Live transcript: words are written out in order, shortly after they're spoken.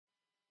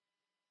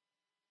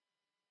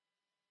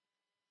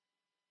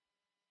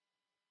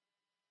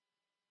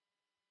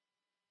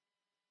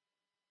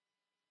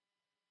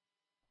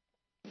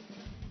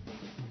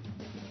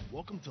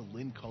Welcome to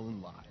Lynn Cullen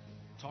Live,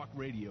 talk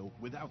radio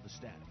without the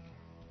static.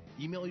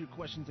 Email your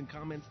questions and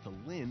comments to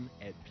Lynn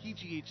at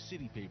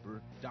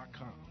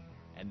pghcitypaper.com.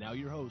 And now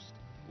your host,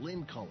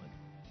 Lynn Cullen.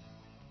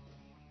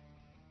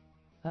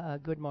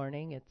 Good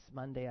morning. It's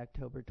Monday,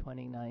 October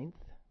 29th,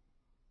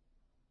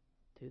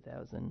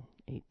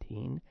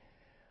 2018.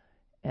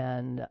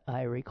 And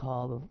I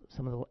recall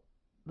some of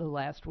the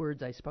last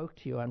words I spoke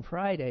to you on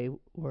Friday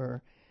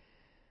were,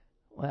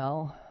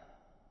 well,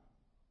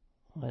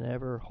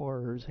 whatever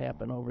horrors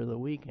happen over the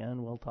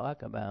weekend, we'll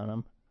talk about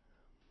them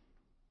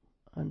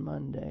on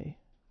Monday.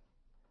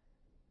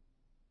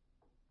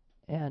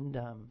 And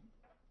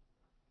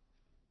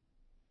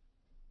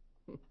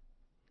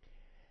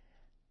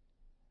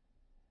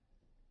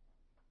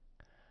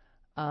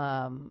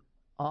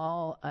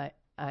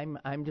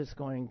I'm just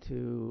going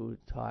to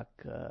talk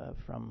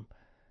from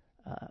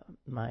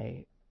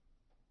my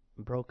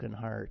broken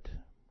heart.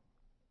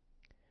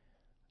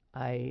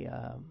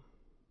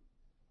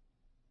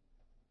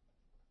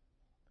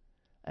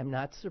 I'm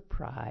not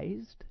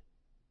surprised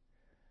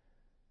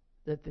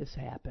that this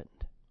happened.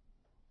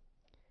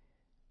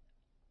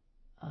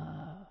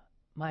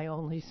 My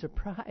only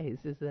surprise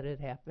is that it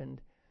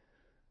happened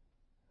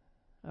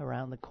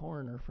around the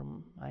corner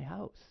from my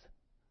house.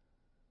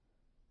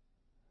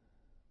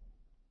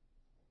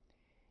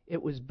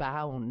 It was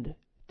bound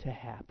to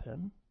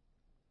happen.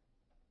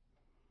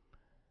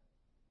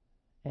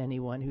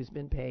 Anyone who's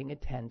been paying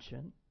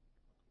attention,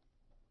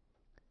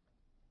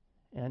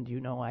 and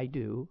you know I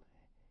do,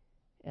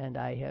 and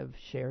I have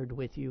shared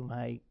with you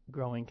my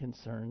growing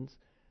concerns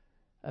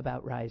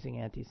about rising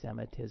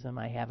anti-Semitism.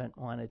 I haven't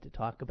wanted to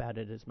talk about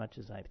it as much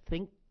as I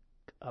think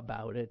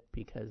about it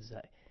because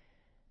I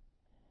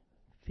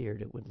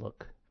feared it would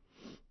look,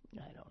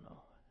 I don't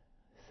know,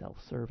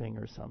 self-serving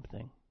or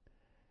something.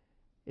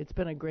 It's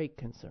been a great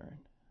concern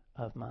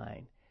of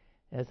mine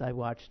as I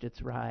watched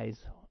its rise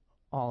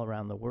all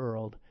around the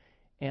world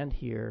and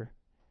here.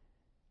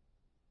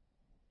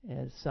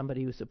 As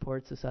somebody who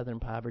supports the Southern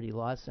Poverty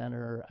Law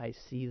Center, I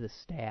see the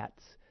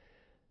stats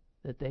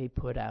that they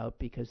put out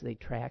because they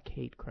track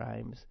hate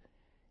crimes,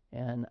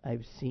 and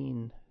I've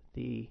seen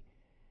the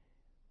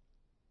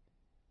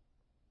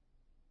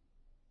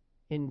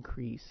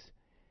increase,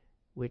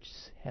 which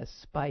has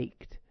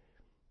spiked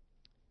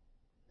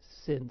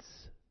since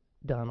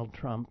Donald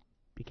Trump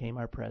became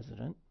our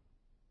president.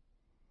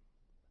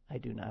 I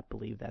do not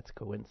believe that's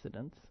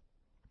coincidence.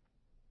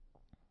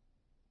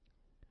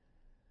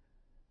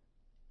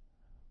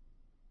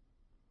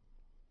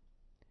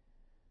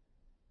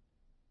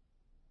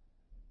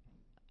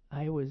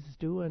 I was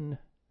doing,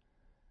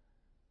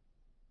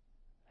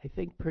 I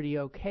think, pretty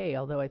okay,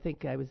 although I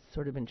think I was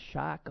sort of in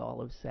shock all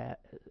of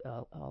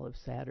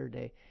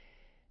Saturday.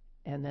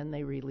 And then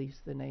they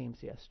released the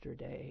names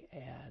yesterday,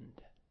 and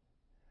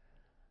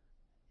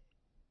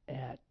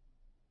it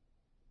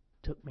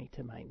took me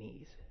to my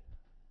knees.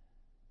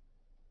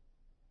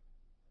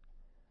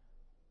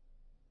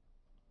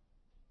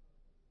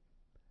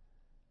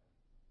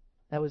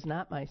 That was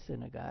not my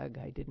synagogue.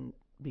 I didn't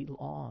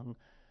belong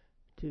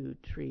to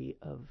Tree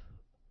of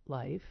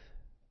Life.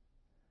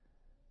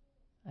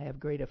 I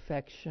have great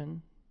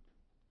affection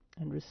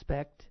and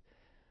respect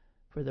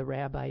for the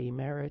Rabbi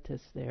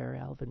Emeritus there,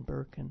 Alvin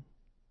Birkin,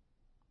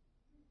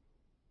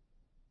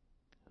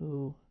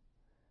 who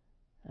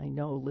I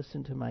know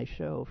listened to my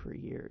show for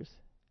years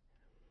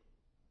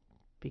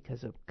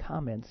because of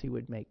comments he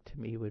would make to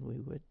me when we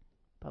would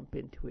bump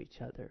into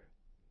each other.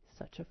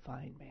 Such a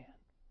fine man.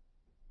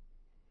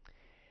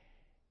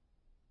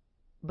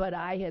 But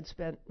I had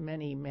spent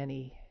many,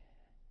 many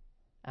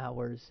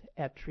hours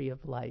at Tree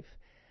of Life.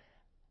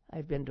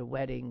 I've been to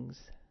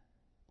weddings,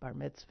 bar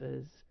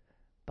mitzvahs,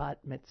 bat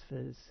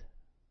mitzvahs.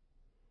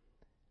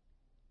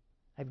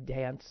 I've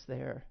danced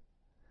there.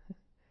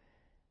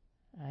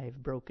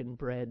 I've broken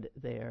bread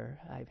there.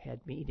 I've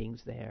had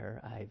meetings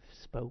there. I've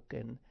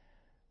spoken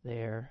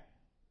there.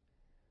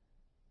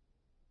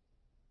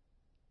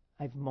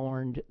 I've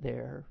mourned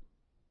there.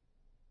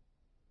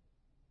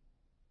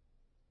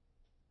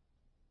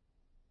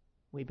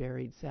 We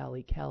buried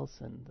Sally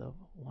Kelson, the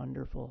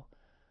wonderful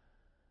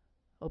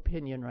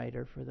opinion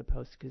writer for the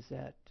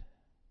Post-Gazette,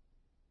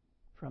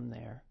 from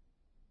there,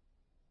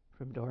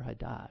 from Dor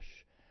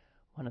Hadash,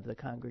 one of the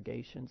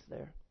congregations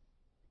there.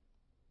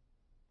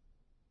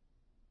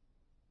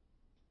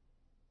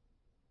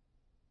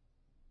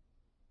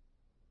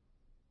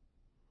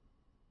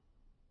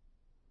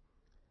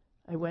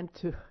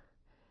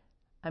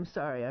 I'm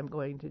sorry, I'm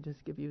going to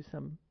just give you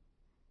some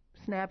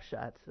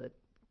snapshots that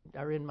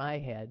are in my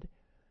head.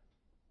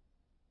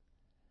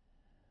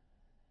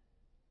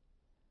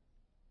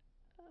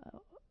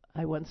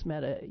 I once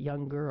met a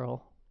young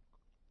girl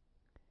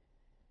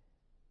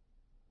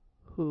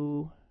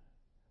who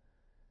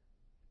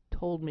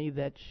told me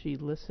that she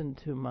listened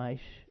to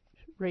my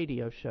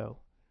radio show.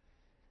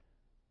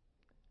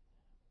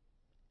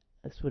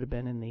 This would have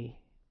been in the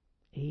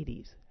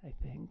 80s, I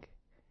think.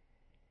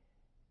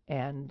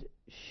 And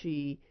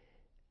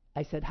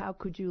I said, how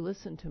could you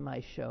listen to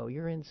my show?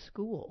 You're in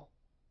school.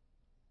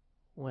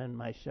 when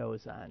my show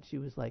was on. She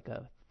was like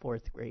a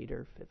 4th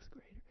grader, 5th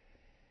grader.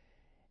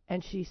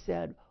 And she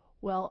said,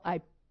 well,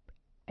 I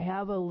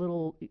have a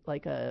little,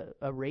 like a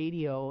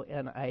radio,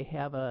 and I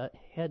have a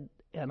head,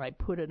 and I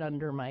put it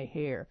under my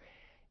hair.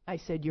 I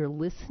said, you're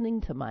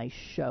listening to my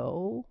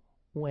show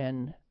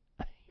when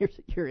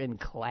you're in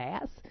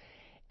class?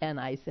 And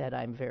I said,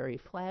 I'm very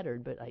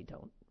flattered, but I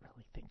don't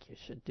really think you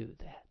should do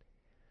that.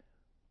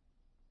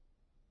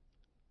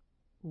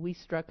 We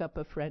struck up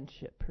a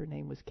friendship. Her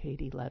name was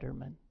Katie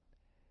Letterman.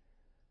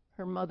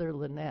 Her mother,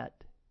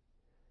 Lynette,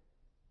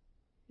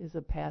 is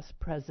a past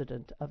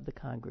president of the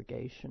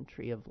congregation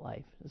Tree of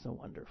Life, is a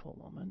wonderful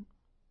woman.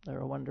 They're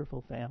a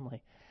wonderful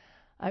family.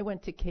 I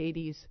went to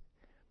Katie's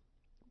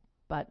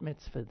bat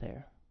mitzvah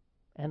there,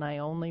 and I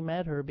only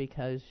met her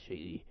because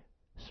she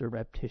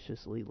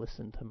surreptitiously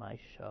listened to my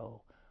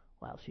show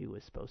while she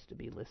was supposed to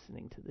be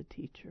listening to the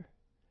teacher.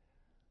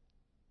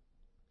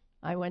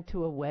 I went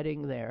to a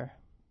wedding there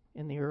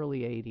in the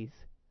early 80s,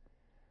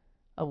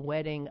 a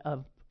wedding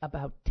of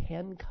about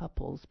 10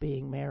 couples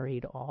being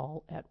married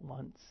all at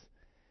once.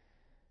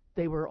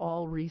 They were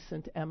all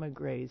recent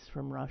emigres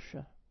from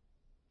Russia.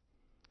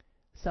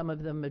 Some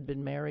of them had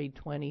been married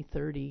 20,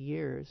 30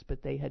 years,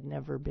 but they had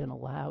never been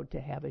allowed to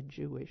have a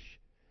Jewish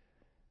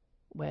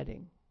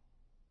wedding.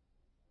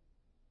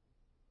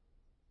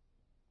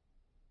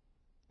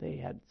 They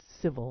had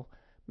civil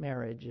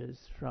marriages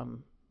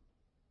from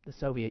the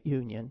Soviet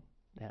Union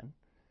then.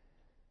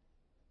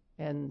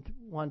 And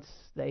once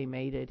they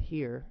made it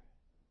here,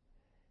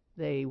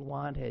 they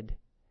wanted,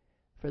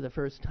 for the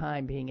first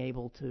time, being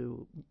able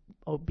to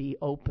be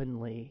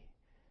openly,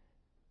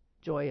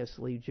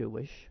 joyously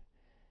Jewish.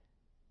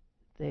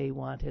 They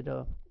wanted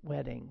a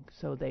wedding,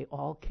 so they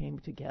all came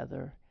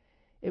together.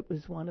 It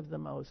was one of the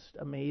most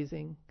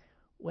amazing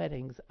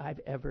weddings I've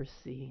ever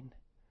seen.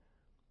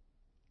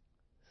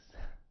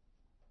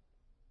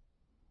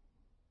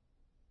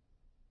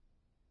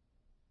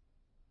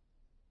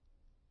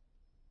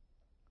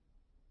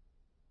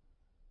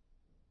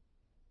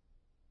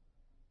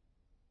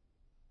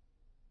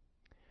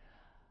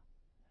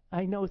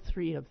 I know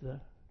 3 of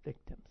the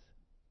victims.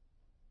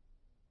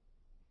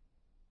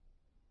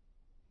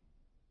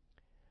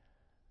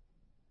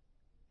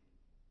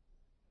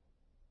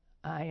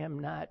 I am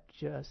not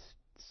just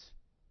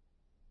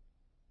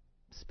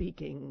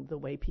speaking the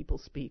way people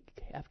speak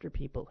after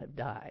people have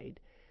died,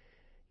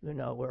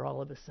 where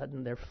all of a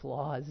sudden their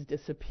flaws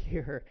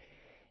disappear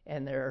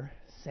and they're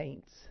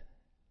saints.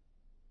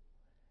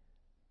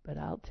 But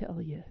I'll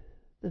tell you,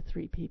 the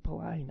 3 people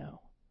I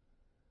know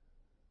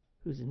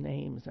whose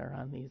names are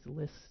on these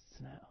lists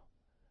now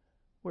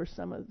were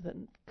some of the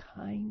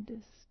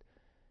kindest,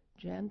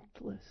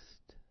 gentlest,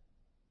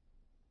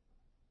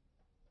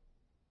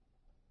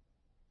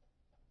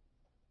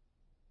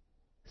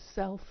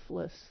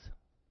 selfless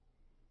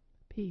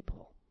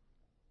people.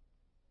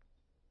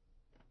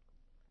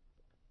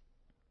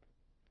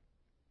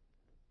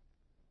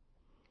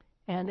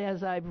 And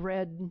as I've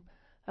read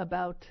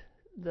about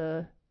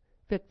the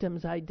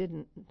victims I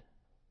didn't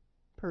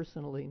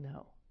personally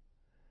know,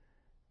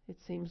 it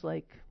seems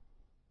like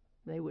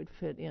they would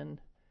fit in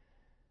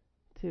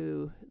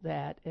to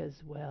that as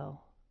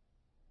well.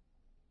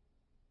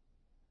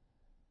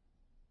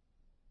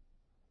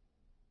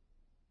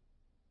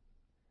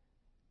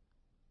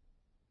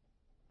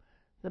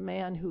 The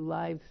man who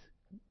lies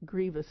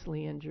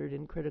grievously injured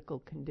in critical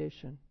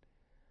condition,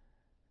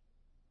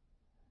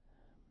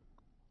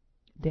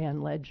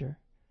 Dan Ledger,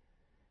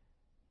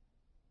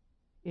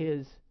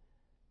 is,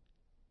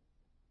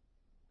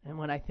 and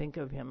when I think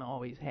of him,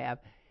 always have,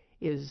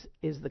 is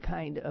the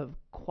kind of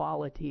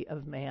quality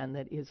of man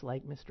that is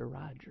like Mr.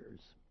 Rogers.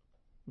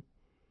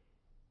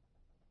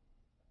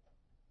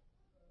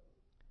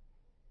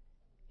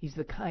 He's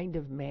the kind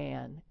of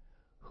man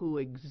who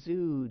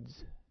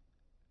exudes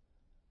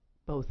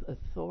both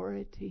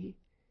authority,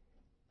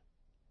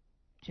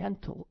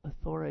 gentle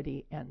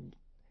authority, and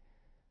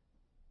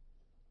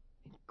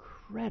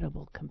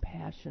incredible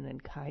compassion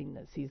and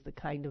kindness. He's the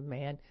kind of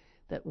man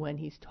that when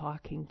he's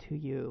talking to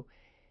you,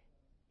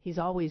 he's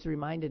always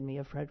reminded me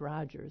of Fred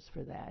Rogers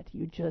for that.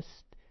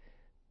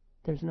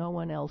 There's no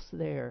one else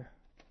there.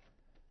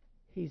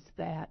 He's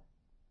that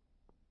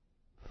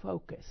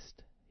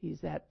focused.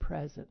 He's that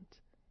present.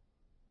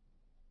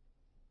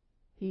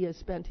 He has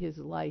spent his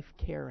life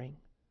caring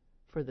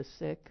for the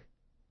sick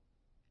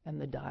and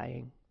the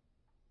dying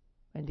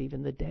and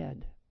even the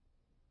dead.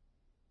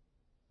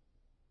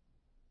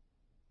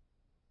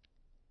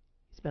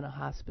 He's been a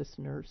hospice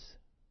nurse.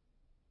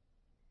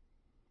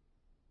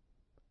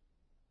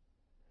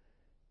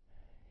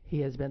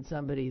 He has been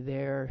somebody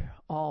there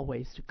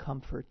always to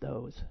comfort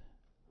those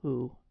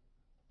who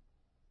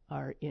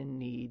are in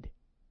need.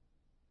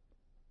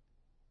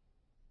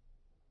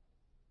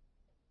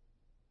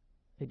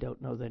 I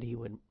don't know that he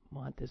would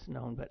want this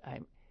known, but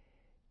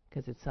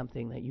because it's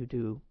something that you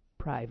do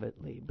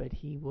privately, but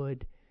he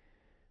would,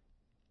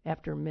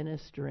 after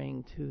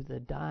ministering to the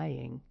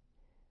dying,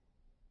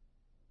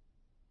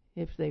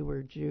 if they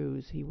were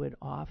Jews, he would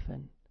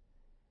often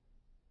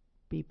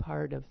be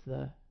part of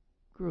the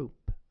group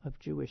of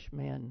Jewish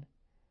men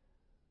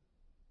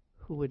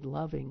who would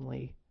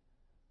lovingly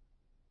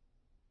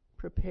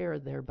prepare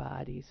their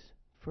bodies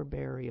for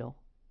burial,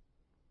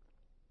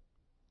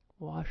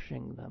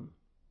 washing them,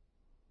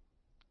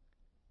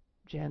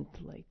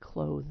 gently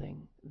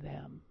clothing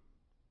them,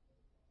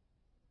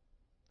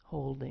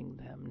 holding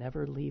them,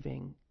 never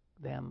leaving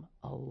them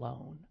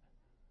alone.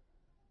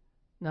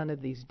 None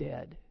of these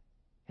dead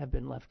have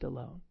been left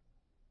alone.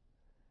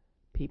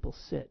 People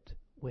sit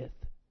with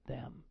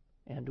them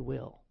and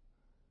will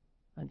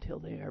until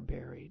they are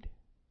buried.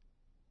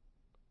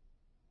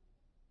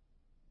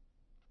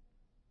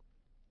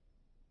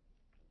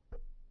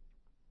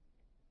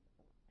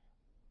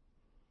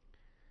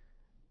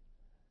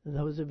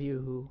 Those of you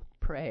who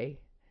pray,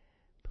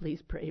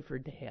 please pray for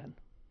Dan.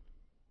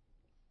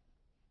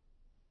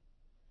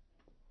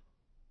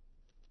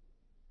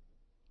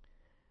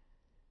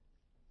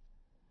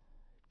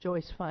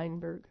 Joyce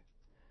Feinberg,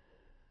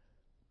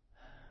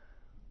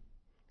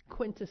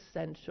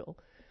 quintessential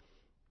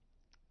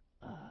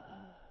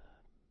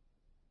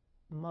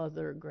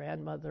mother,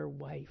 grandmother,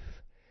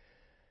 wife,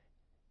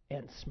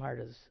 and smart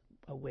as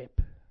a whip.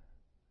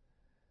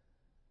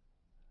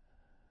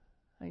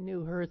 I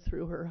knew her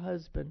through her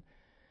husband,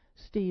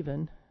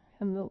 Stephen,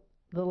 and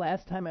the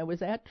last time I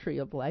was at Tree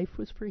of Life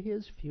was for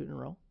his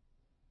funeral,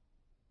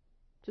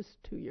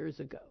 just 2 years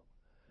ago.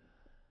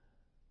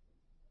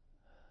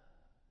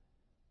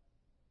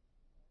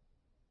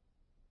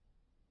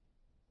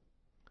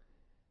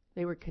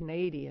 They were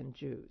Canadian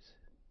Jews.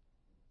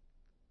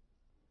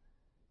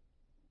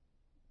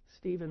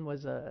 Stephen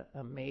was an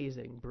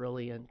amazing,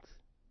 brilliant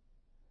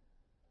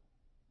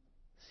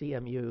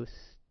CMU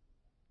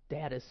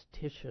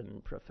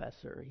statistician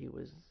professor. He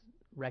was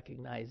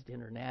recognized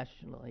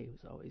internationally. He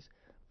was always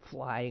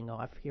flying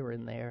off here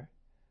and there.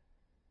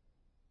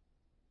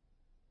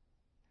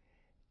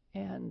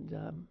 And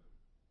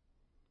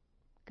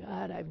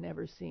God, I've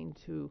never seen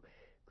two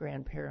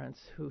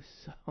grandparents who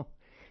so,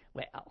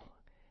 well,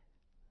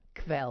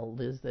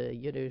 kveld is the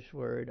Yiddish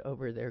word,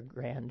 over their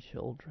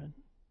grandchildren,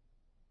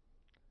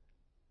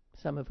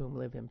 some of whom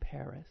live in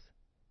Paris.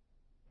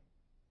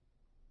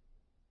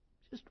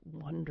 Just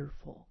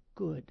wonderful,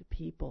 good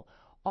people,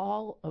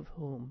 all of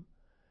whom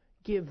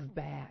give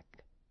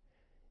back,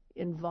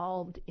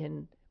 involved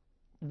in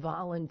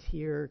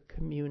volunteer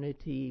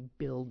community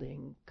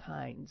building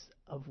kinds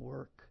of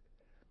work.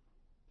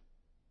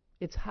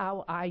 It's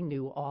how I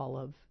knew all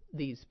of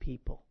these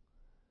people,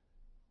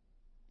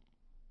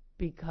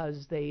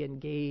 because they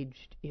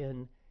engaged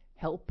in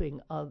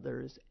helping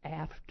others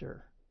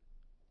after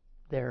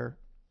their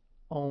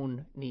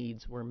own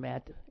needs were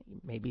met,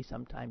 maybe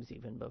sometimes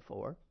even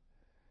before.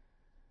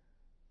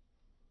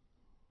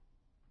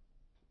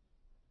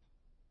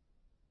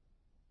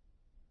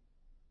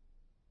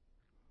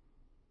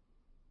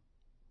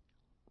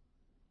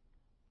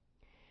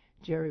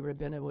 Jerry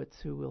Rabinowitz,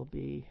 who will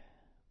be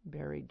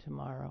buried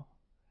tomorrow,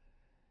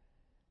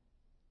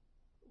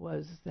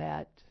 was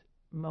that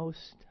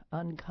most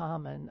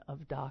uncommon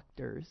of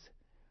doctors.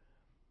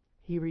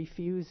 He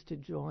refused to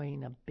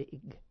join a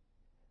big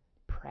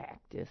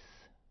practice.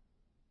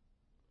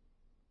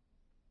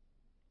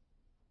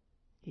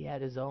 He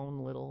had his own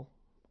little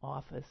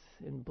office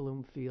in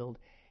Bloomfield,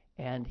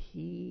 and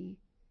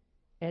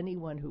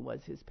anyone who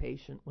was his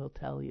patient will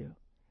tell you,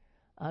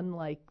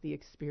 unlike the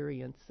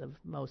experience of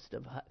most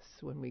of us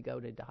when we go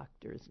to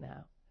doctors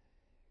now,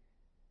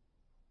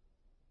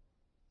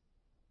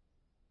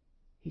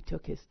 he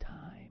took his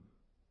time.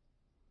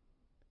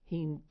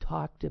 He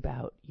talked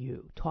about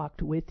you,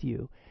 talked with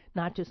you,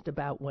 not just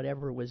about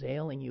whatever was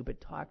ailing you,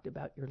 but talked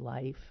about your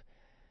life.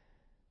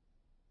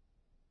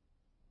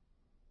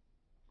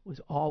 Was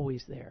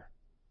always there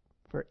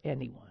for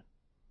anyone.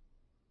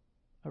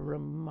 A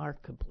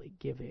remarkably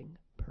giving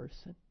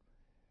person.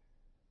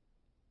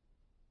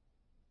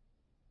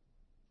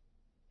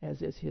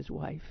 As is his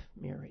wife,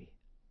 Mary.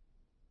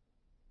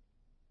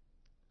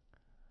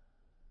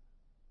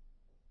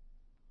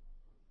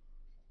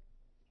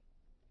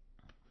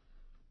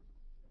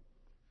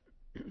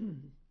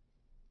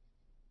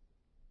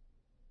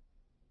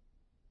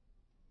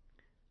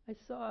 I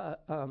saw,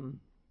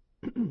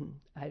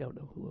 I don't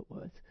know who it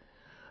was.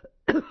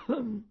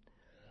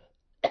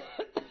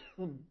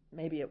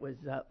 Maybe it was,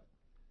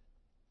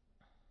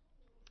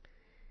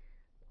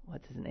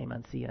 what's his name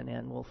on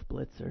CNN, Wolf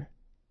Blitzer,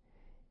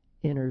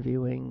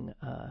 interviewing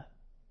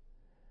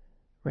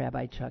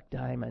Rabbi Chuck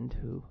Diamond,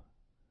 who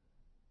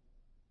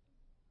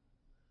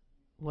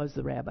was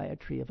the rabbi at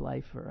Tree of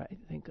Life for, I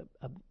think,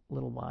 a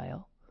little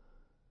while.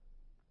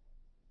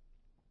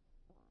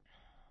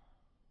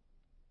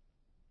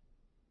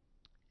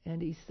 And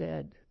he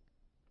said,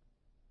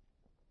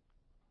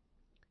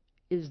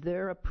 is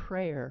there a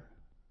prayer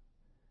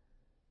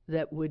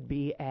that would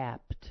be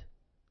apt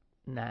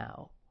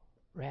now,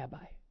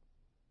 Rabbi?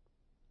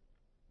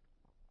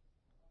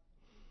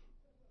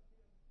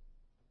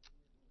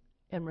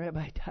 And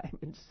Rabbi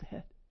Diamond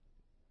said,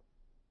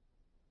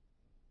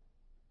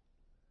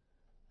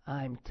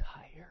 I'm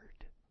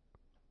tired.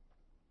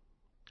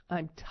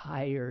 I'm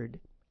tired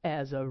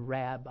as a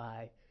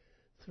rabbi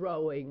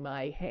throwing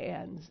my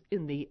hands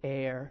in the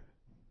air,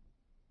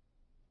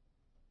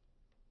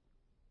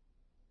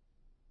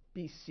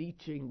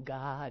 beseeching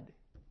God.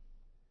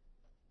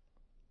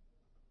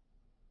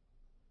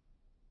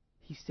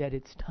 He said,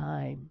 it's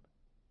time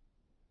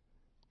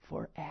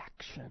for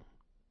action.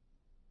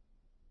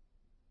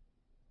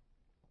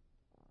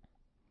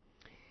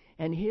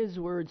 And his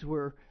words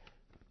were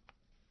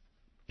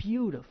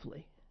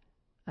beautifully,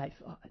 I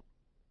thought,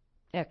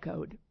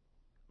 echoed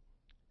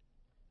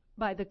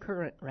by the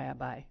current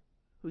rabbi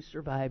who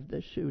survived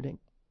the shooting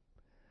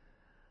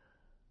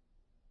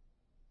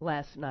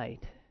last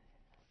night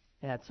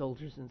at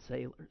Soldiers and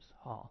Sailors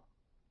Hall.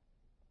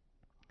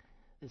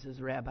 This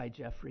is Rabbi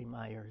Jeffrey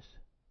Myers.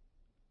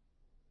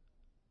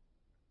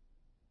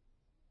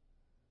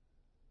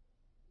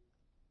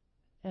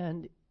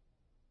 And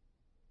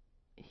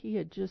he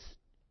had just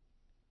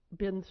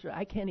been through,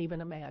 I can't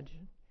even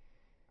imagine.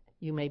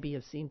 You maybe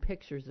have seen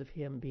pictures of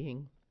him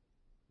being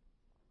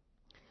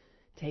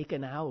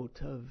taken out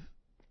of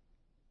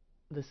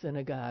the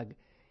synagogue,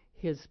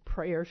 his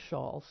prayer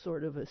shawl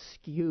sort of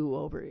askew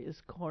over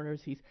his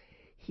corners.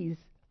 He's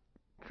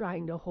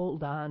trying to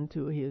hold on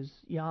to his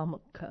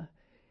yarmulke.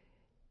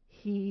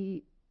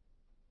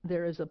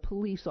 There is a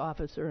police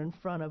officer in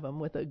front of him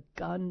with a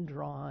gun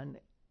drawn,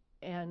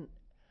 and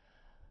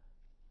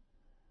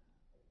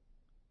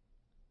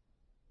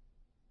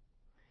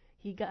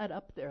he got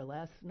up there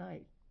last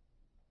night,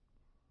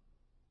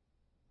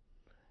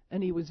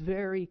 and he was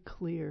very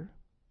clear.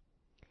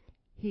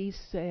 He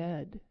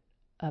said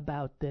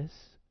about this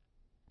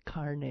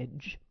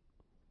carnage,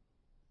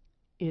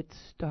 it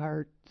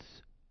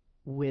starts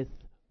with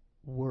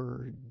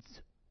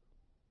words.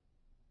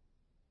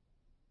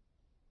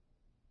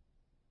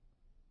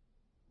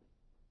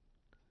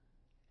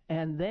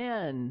 And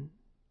then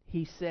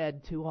he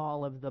said to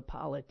all of the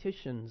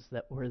politicians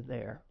that were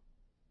there,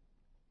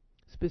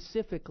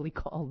 specifically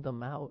called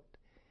them out,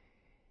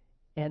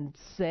 and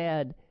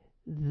said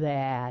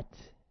that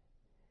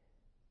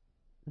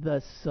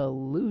the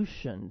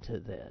solution to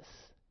this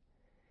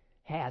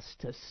has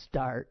to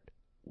start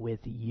with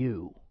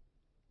you,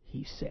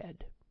 he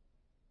said.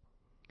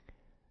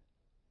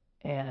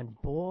 And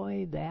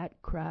boy,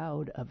 that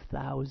crowd of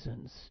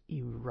thousands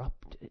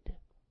erupted.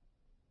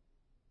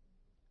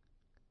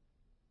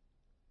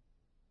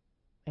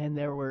 And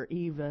there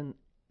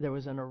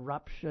was an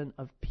eruption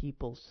of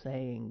people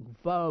saying,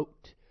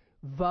 vote,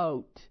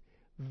 vote,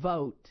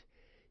 vote,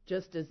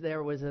 just as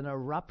there was an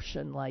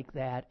eruption like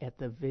that at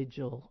the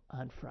vigil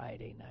on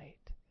Friday night,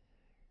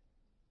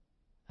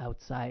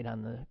 outside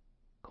on the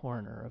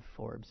corner of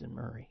Forbes and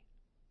Murray.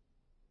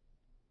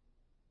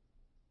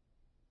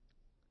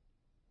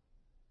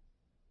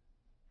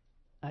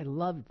 I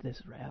loved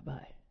this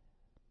rabbi.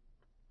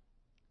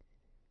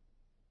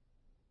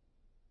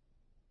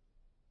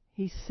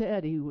 He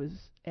said he was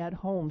at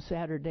home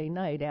Saturday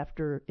night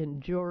after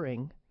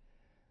enduring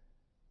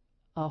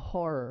a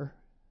horror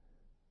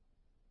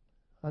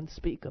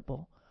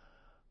unspeakable,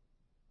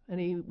 and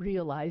he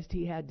realized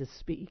he had to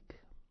speak.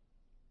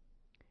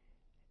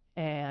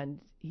 And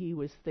he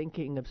was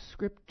thinking of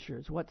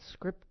scriptures, what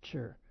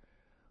scripture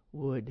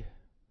would.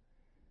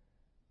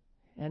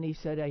 And he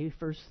said, I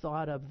first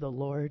thought of the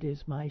Lord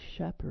is my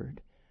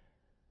shepherd,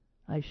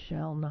 I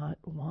shall not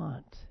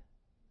want.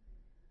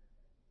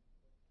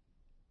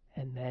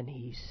 And then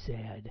he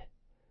said,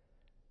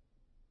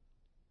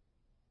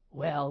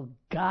 well,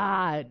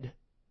 God,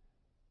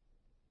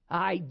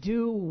 I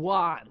do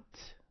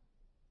want.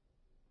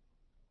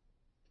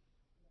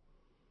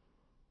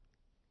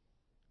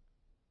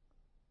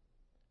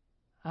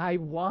 I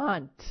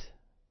want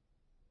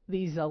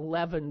these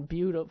 11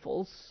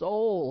 beautiful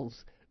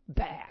souls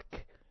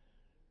back.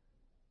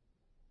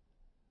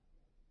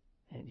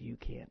 And you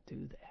can't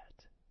do that.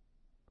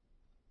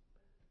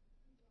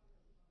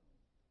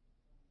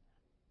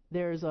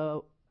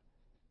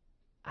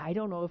 I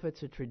don't know if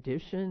it's a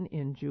tradition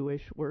in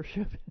Jewish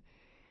worship,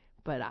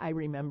 but I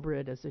remember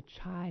it as a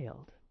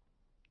child,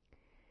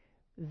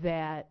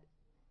 that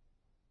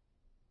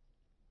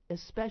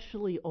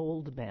especially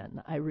old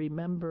men, I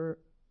remember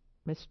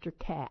Mr.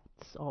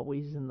 Katz,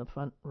 always in the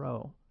front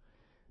row,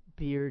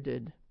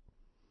 bearded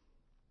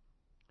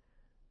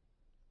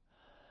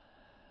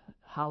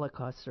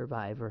Holocaust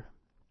survivor.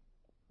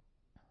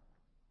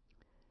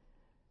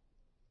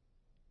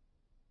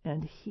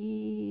 And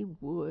he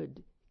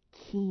would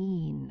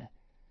keen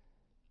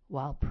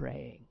while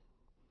praying.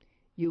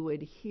 You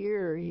would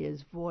hear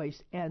his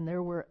voice, and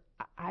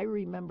I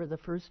remember the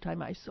first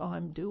time I saw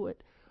him do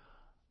it,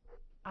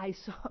 I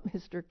saw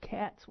Mr.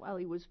 Katz, while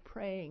he was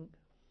praying,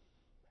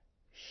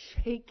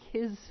 shake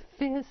his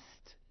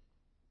fist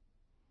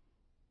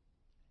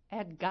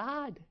at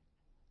God.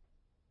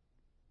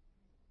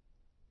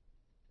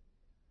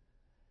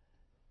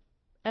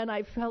 And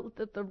I felt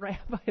that the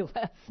rabbi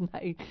last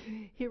night,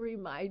 he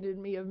reminded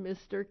me of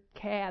Mr.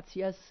 Katz.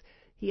 Yes,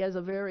 he has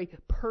a very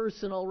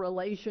personal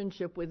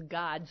relationship with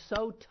God,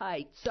 so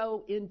tight,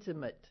 so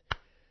intimate,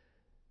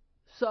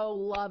 so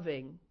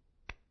loving,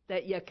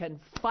 that you can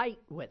fight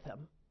with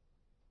him.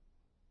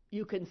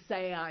 You can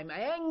say I'm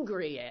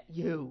angry at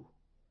you.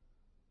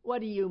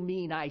 What do you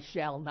mean I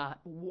shall not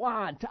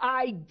want?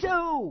 I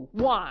do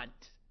want.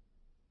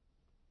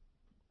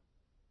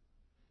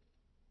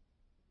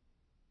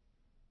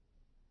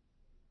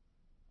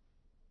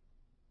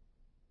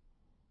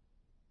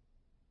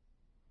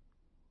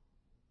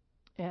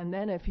 And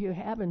then if you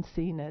haven't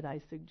seen it,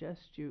 I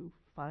suggest you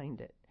find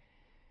it.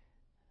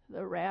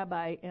 The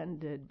rabbi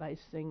ended by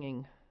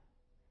singing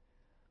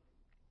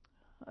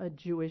a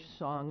Jewish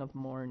song of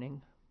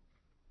mourning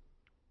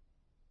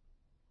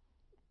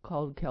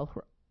called Kel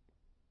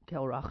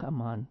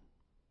Rachaman.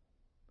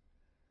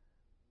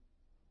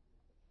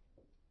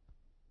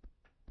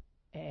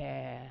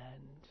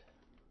 And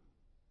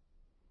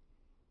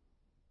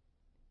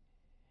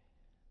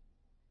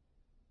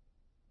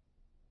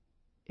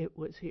it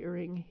was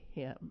hearing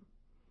him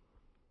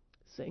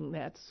sing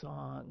that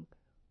song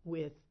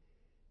with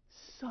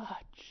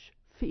such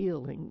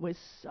feeling, with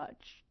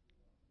such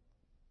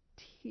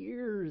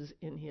tears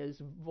in his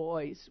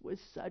voice, with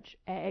such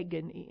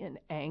agony and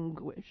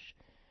anguish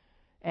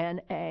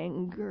and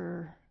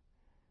anger.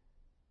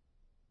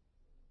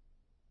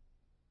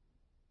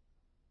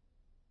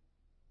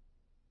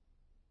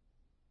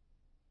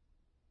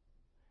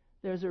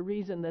 There's a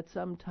reason that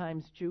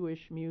sometimes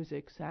Jewish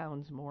music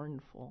sounds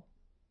mournful.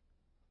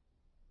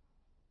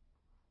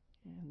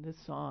 And this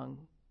song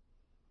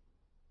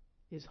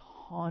is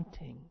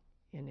haunting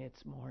in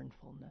its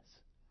mournfulness.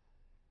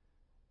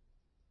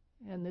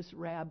 And this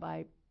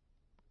rabbi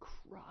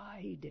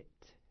cried it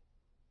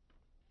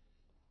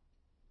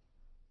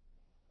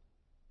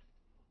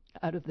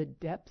out of the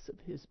depths of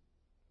his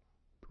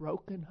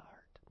broken heart.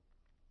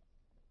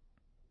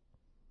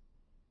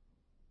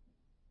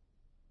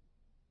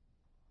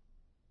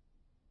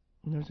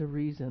 And there's a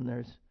reason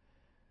there's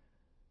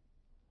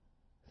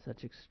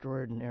such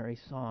extraordinary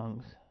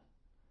songs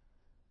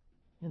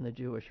in the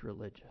Jewish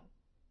religion.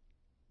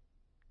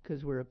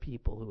 Because we're a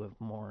people who have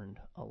mourned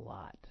a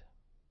lot.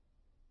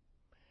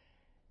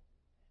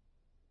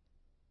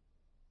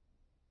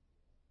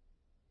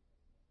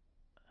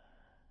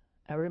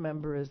 I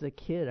remember as a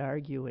kid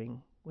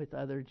arguing with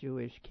other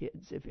Jewish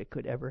kids if it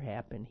could ever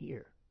happen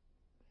here.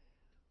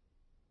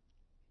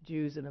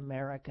 Jews in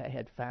America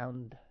had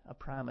found a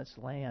promised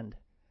land.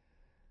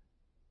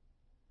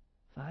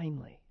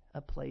 Finally,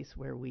 a place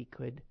where we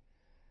could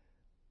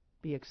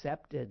be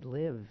accepted,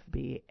 live,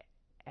 be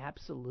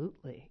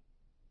absolutely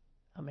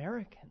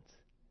Americans.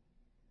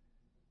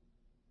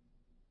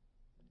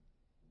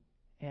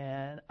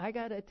 And I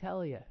got to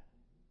tell you,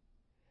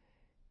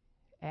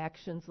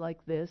 actions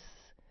like this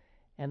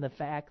and the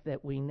fact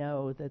that we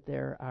know that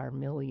there are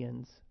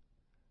millions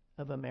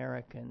of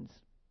Americans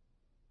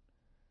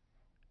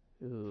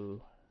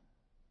who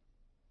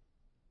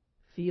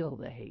feel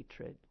the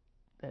hatred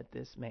that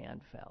this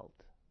man felt,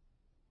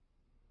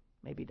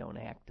 maybe don't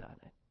act on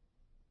it.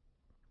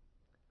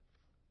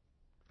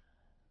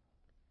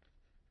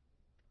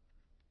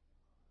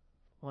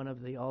 One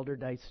of the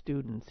Alderdice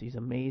students, these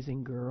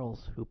amazing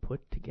girls who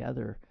put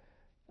together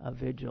a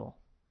vigil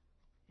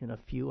in a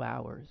few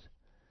hours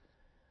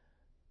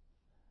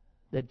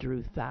that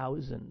drew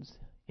thousands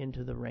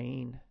into the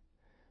rain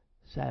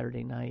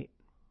Saturday night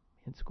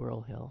in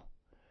Squirrel Hill.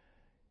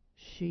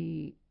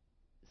 She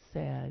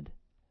said,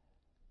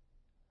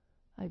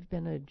 I've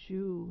been a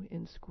Jew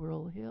in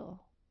Squirrel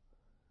Hill.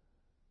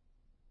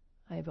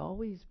 I've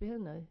always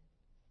been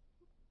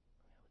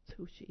that's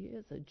who she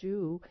is, a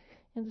Jew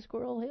in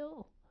Squirrel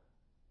Hill.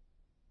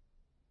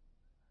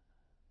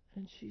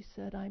 And she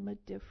said, I'm a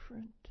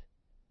different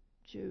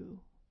Jew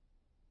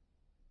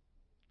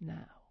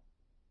now.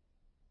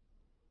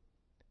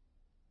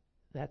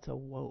 That's a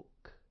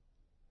woke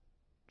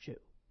Jew.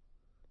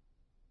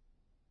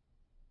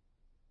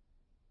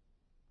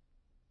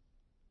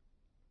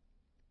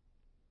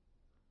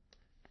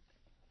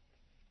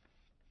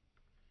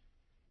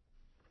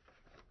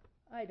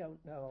 I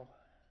don't know.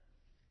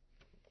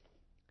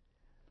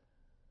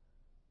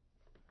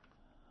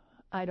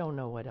 I don't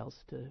know what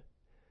else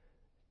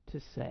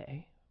to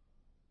say.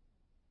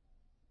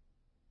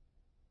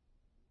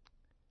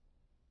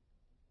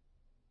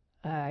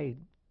 I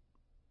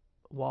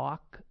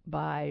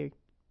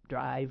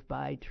drive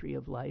by Tree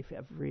of Life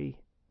every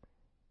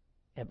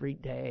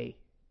day.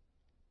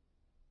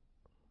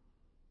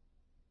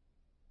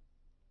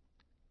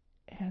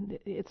 And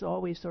it's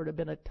always sort of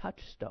been a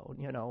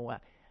touchstone,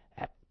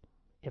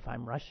 if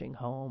I'm rushing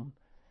home,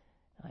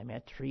 I'm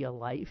at Tree of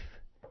Life,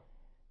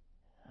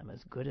 I'm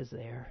as good as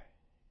there.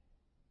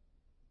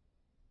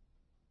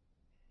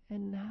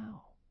 And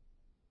now,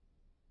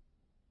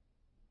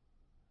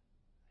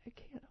 I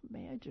can't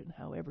imagine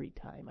how every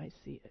time I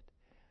see it,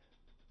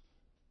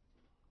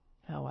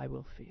 how I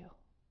will feel.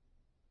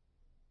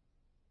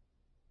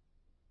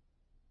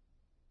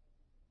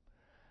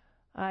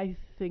 I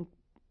think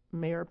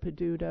Mayor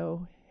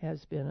Peduto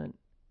has been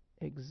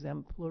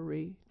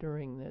exemplary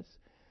during this.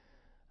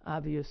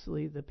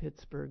 Obviously, the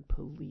Pittsburgh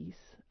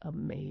police,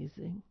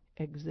 amazing,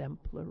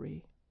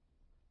 exemplary.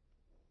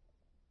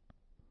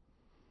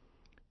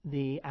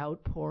 The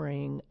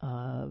outpouring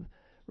of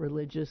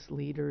religious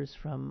leaders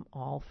from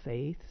all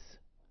faiths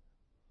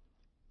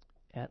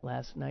at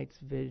last night's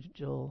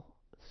vigil.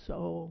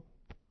 So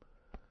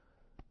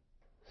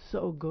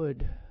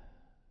good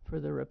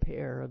for the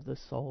repair of the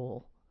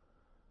soul.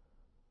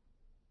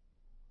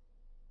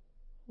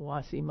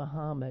 Wasi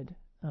Muhammad,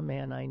 a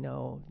man I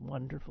know,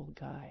 wonderful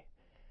guy.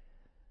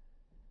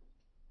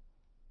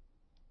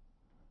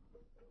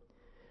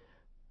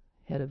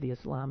 Head of the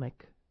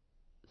Islamic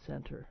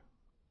Center,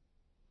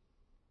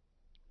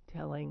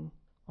 telling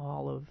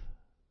all of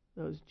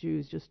those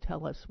Jews, just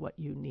tell us what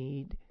you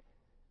need,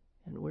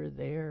 and we're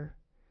there,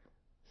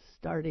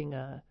 starting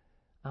a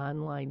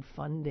online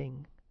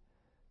funding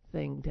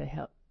thing to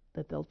help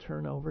that they'll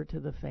turn over to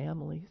the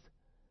families.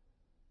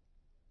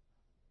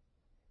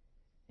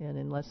 And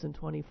in less than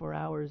 24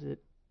 hours,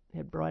 it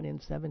had brought in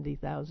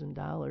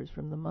 $70,000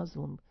 from the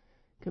Muslim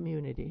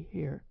community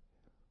here.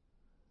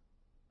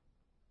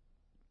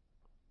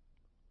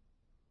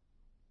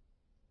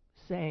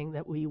 Saying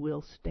that we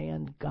will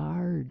stand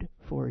guard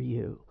for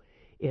you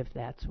if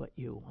that's what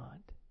you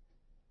want.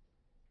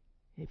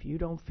 If you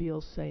don't feel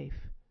safe,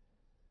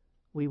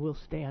 we will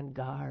stand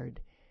guard.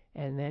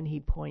 And then he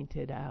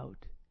pointed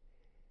out,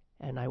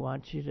 and I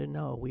want you to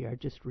know, we are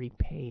just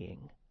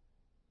repaying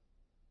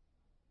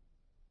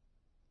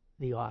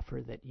the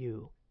offer that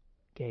you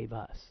gave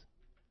us.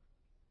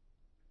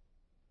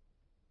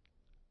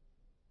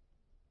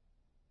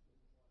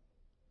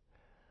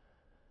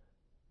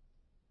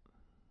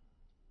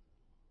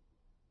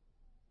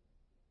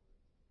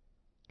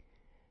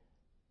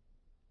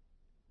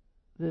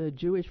 The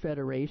Jewish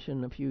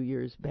Federation a few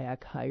years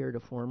back hired a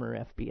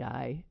former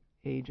FBI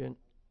agent,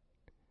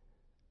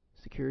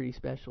 security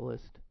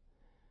specialist,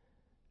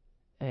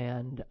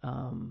 and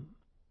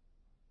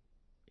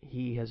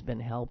he has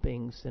been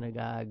helping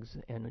synagogues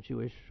and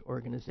Jewish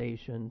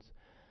organizations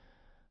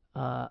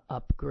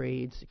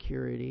upgrade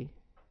security.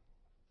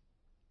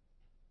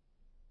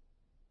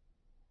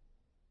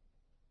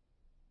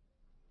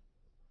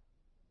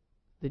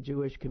 The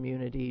Jewish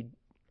community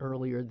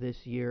earlier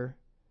this year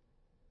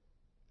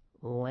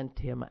lent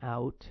him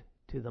out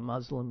to the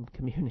Muslim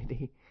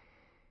community,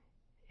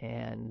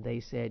 and they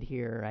said,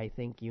 here, I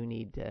think you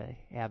need to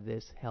have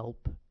this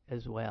help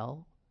as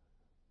well.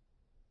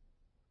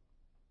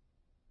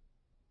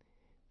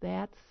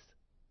 That's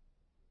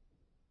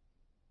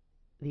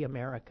the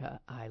America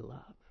I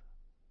love.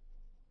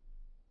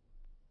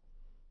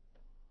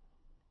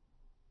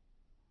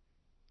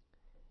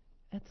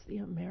 That's the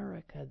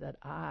America that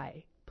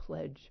I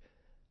pledge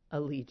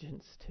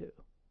allegiance to.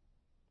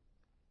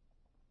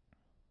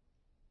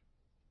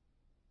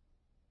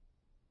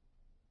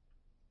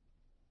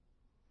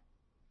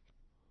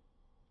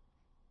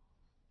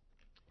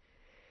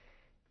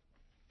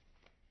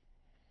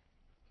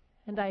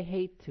 And I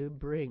hate to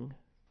bring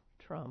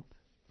Trump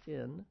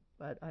in,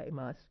 but I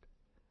must.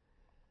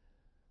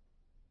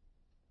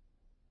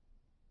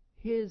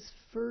 His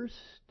first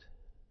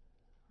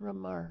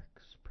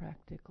remarks,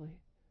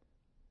 practically,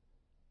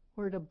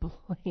 were to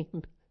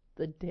blame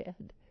the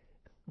dead.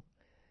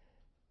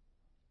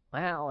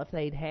 Well, if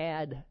they'd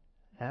had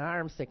an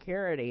armed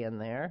security in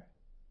there.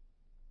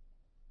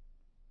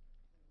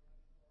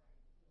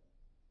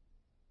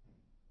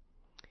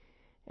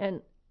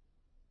 And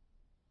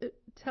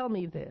tell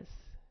me this.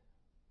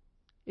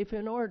 If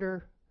in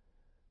order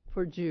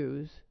for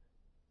Jews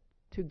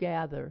to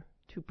gather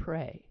to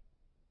pray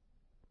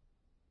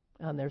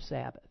on their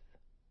Sabbath,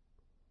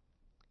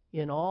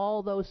 in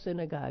all those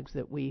synagogues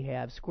that we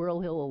have,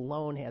 Squirrel Hill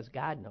alone has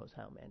God knows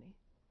how many.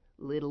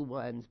 Little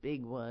ones,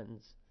 big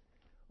ones,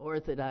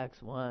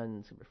 Orthodox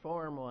ones,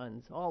 Reform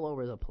ones, all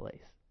over the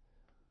place.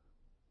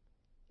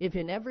 If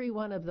in every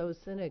one of those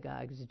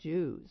synagogues,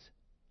 Jews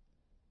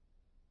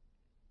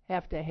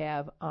have to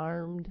have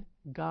armed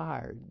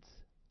guards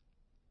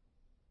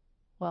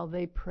while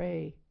they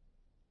pray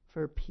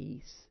for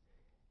peace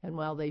and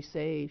while they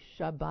say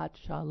Shabbat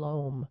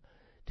Shalom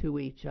to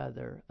each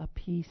other, a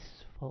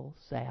peaceful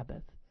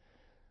Sabbath,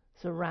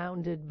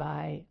 surrounded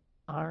by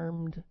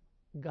armed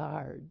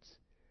guards,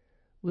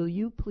 will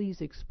you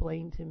please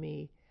explain to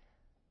me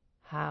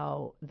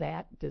how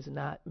that does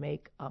not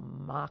make a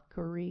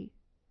mockery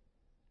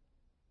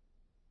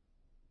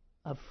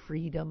of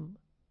freedom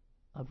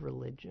of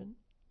religion?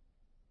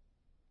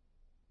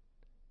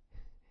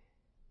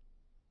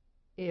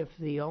 If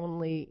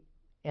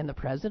and the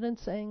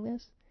president's saying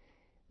this,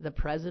 the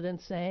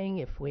president's saying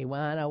if we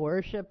want to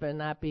worship and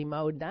not be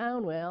mowed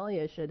down, well,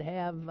 you should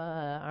have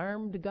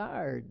armed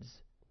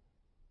guards.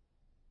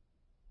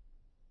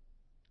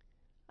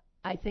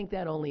 I think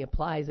that only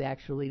applies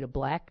actually to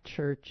black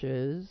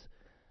churches,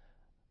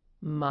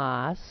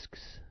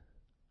 mosques,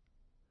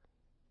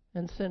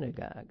 and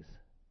synagogues.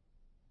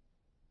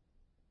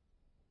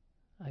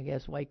 I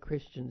guess white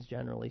Christians,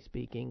 generally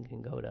speaking,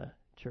 can go to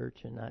church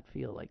and not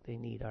feel like they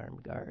need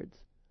armed guards.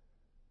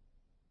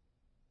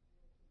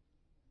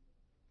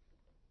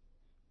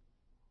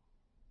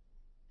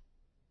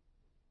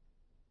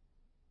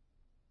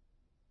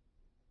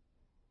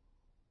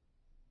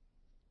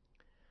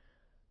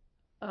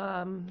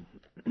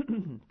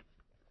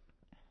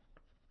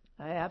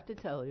 I have to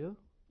tell you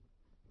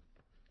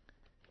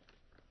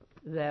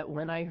that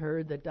when I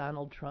heard that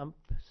Donald Trump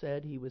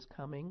said he was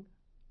coming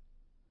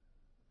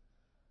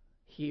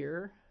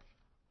here,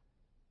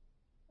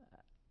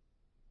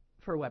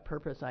 for what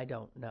purpose, I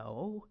don't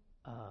know.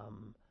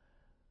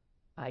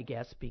 I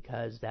guess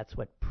because that's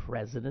what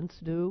presidents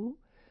do.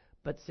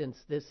 But since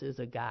this is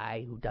a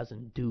guy who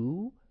doesn't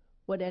do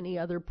what any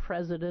other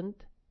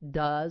president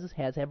does,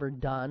 has ever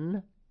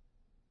done,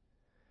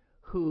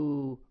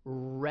 who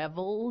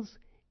revels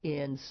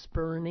in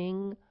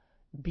spurning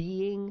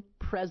being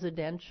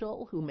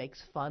presidential, who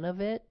makes fun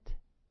of it,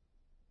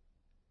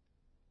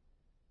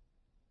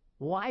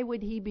 why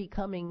would he be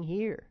coming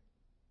here?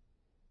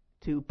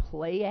 To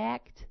play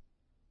act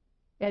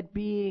at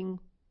being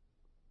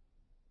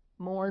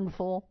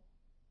mournfully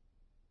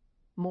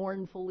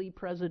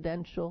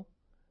presidential,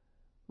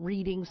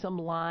 reading some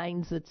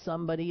lines that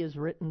somebody has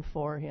written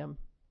for him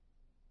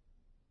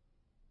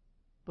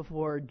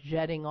before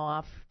jetting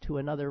off to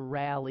another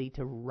rally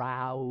to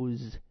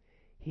rouse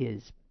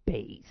his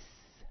base,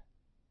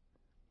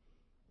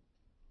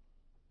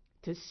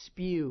 to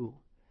spew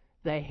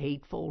the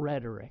hateful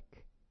rhetoric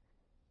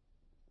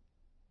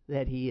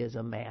that he is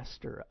a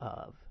master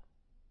of.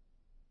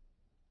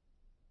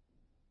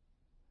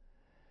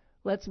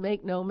 Let's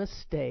make no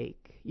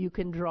mistake, you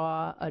can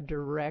draw a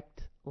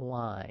direct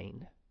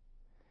line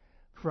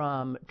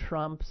from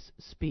Trump's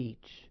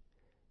speech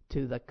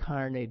to the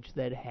carnage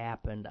that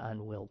happened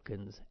on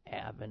Wilkins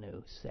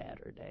Avenue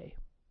Saturday.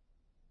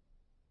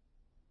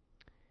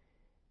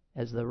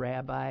 As the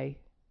rabbi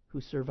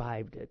who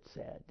survived it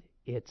said,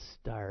 it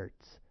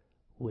starts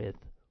with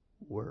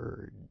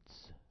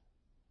words.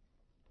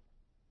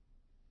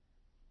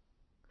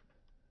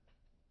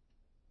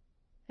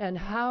 And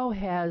how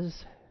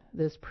has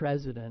this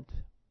president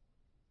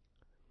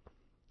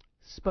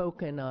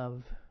spoken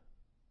of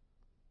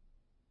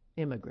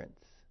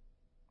immigrants,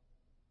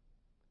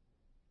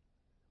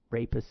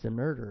 rapists and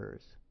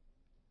murderers,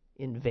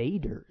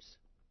 invaders?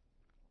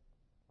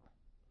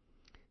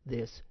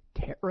 This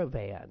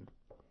caravan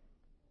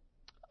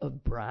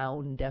of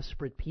brown,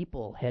 desperate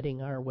people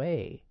heading our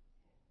way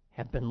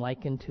have been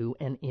likened to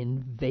an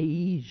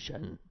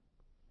invasion.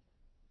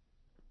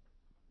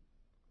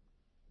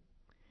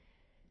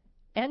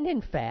 And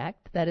in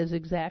fact, that is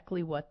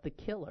exactly what the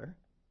killer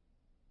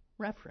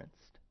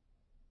referenced.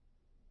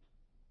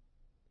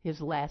 His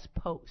last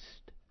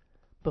post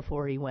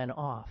before he went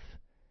off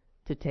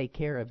to take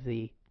care of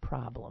the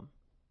problem.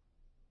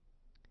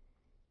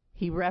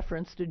 He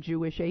referenced a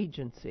Jewish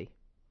agency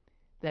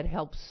that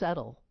helps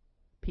settle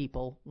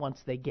people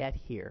once they get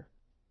here.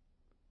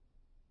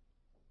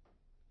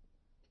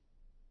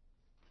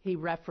 He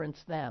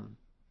referenced them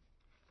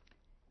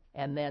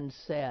and then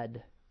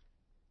said,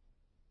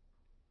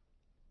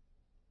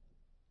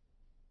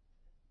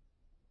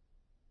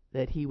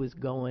 that he was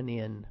going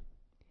in.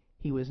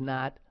 He was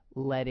not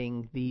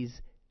letting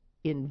these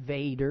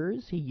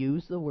invaders, he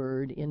used the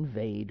word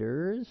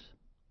invaders.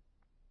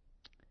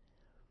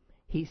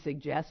 He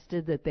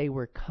suggested that they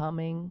were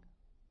coming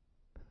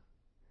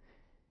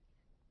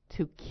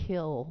to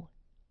kill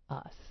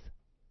us.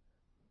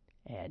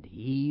 And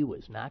he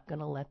was not going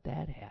to let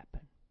that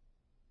happen.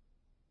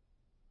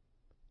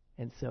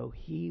 And so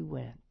he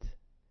went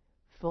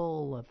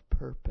full of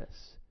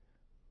purpose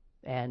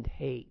and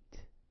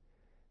hate,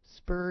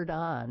 spurred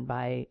on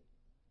by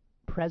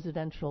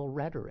presidential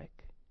rhetoric,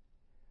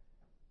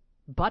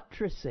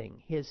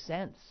 buttressing his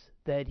sense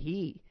that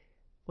he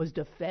was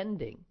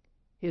defending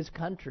his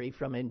country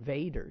from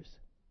invaders.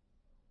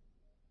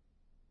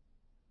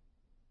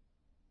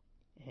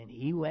 And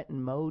he went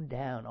and mowed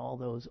down all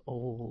those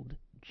old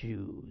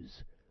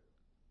Jews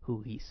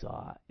who he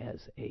saw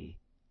as a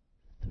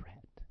threat.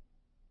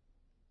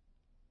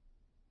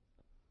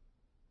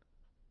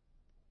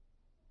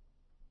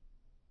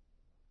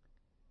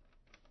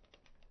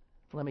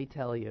 Let me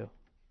tell you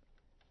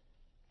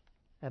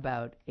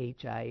about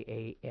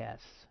HIAS.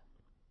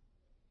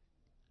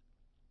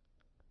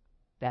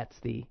 That's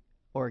the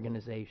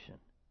organization.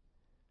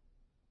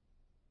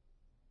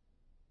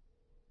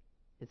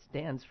 It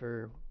stands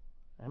for,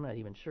 I'm not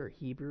even sure,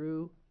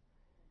 Hebrew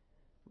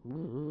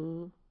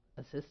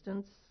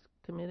Assistance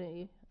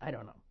Committee? I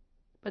don't know.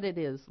 But it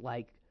is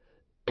like,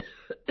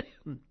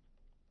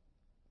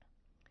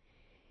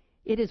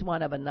 it is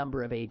one of a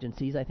number of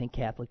agencies. I think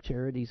Catholic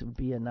Charities would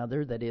be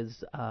another that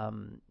is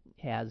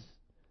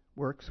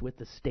works with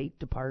the State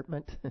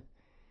Department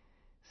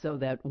so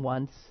that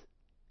once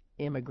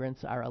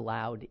immigrants are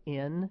allowed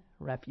in,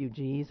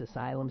 refugees,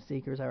 asylum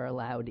seekers are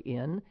allowed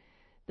in,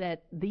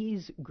 that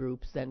these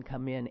groups then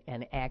come in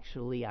and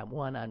actually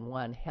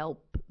one-on-one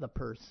help the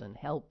person,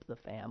 help the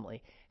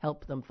family,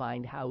 help them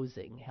find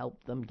housing,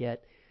 help them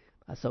get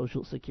a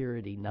social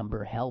security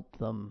number, help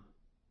them.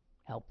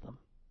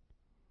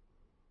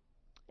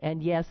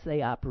 And yes,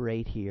 they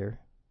operate here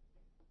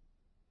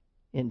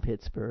in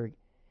Pittsburgh.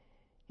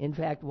 In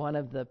fact, one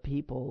of the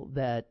people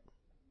that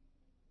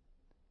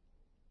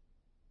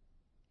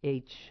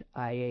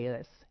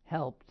HIAS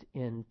helped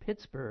in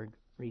Pittsburgh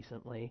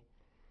recently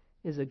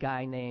is a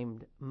guy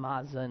named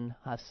Mazen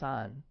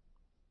Hassan.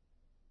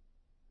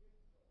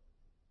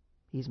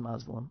 He's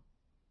Muslim.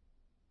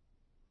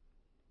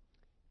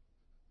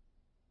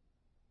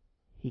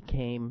 He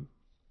came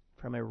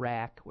from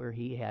Iraq, where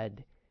he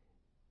had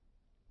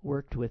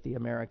worked with the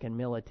American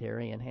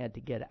military and had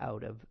to get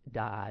out of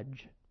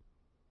Dodge.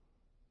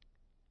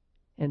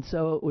 And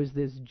so it was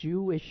this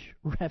Jewish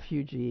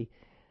refugee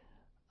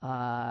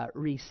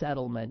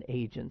resettlement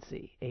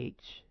agency,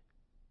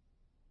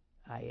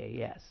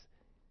 HIAS,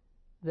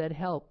 that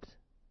helped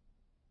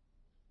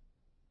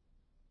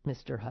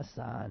Mr.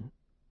 Hassan.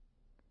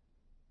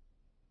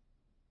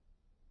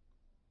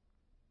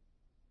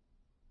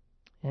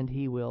 And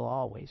he will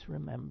always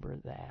remember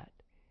that.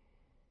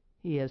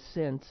 He has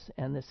since,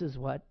 and this is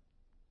what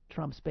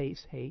Trump's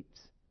base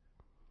hates,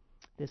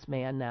 this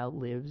man now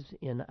lives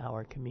in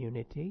our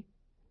community,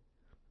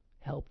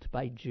 helped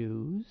by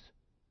Jews.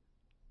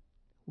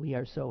 We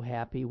are so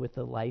happy with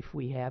the life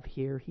we have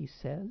here, he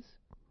says,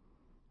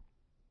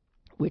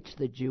 which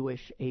the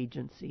Jewish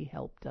agency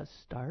helped us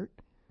start.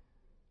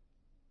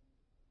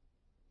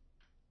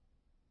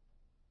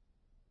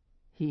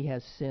 He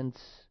has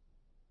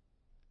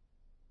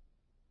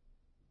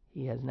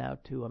now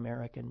 2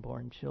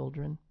 American-born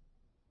children,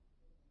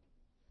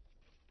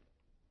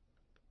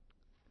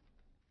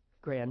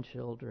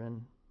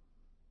 grandchildren.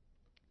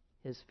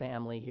 His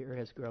family here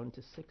has grown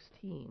to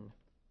 16,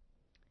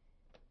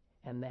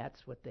 and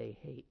that's what they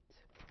hate.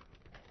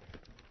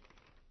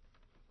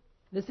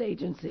 This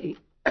agency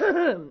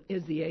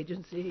is the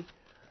agency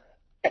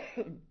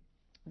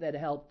that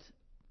helped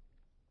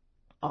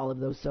all of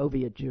those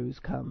Soviet Jews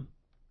come.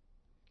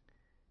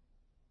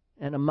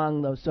 And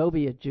among those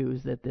Soviet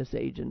Jews that this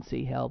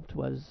agency helped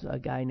was a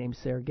guy named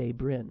Sergei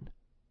Brin,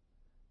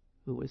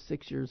 who was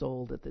 6 years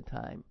old at the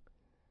time,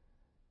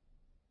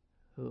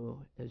 who,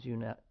 as you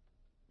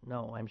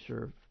know, I'm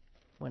sure,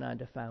 went on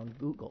to found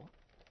Google.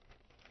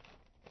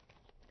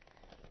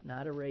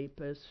 Not a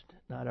rapist,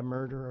 not a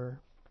murderer,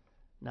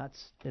 not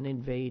an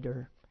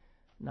invader,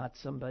 not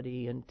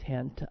somebody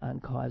intent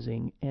on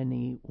causing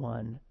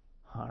anyone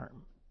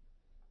harm.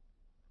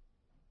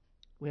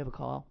 We have a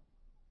call.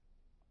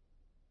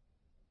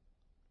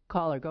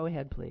 Caller, go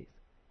ahead, please.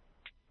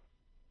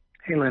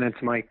 Hey, Lynn,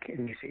 it's Mike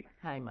in UC.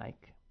 Hi,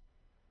 Mike.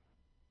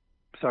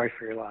 Sorry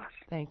for your loss.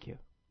 Thank you.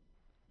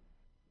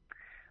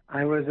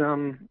 I was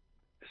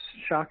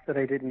shocked that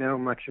I didn't know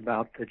much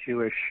about the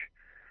Jewish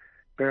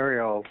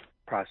burial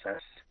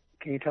process.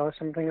 Can you tell us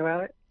something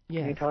about it?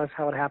 Yes. Can you tell us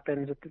how it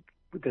happens?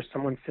 There's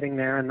someone sitting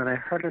there, and then I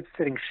heard it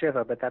sitting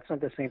Shiva, but that's not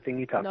the same thing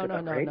you talked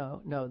about, right?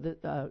 No.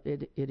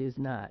 It is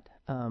not.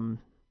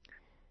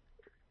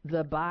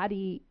 The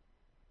body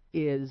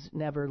is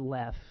never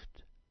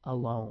left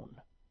alone,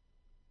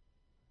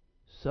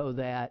 so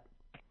that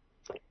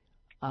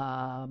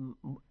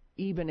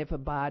even if a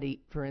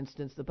body, for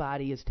instance, the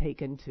body is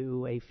taken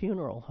to a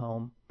funeral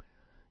home,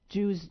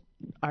 Jews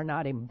are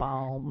not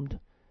embalmed.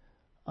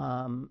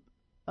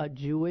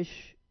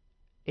 Jewish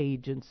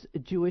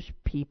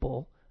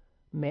people,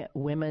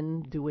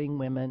 women doing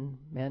women,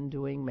 men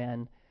doing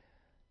men,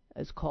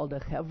 is called a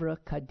Chevra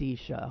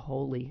Kadisha, a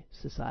holy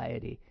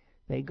society.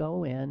 They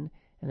go in,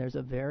 and there's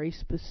a very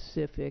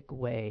specific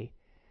way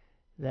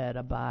that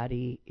a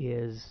body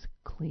is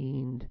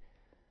cleaned,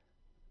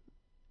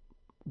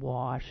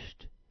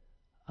 washed,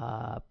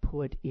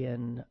 put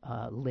in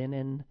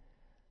linen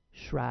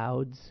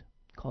shrouds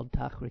called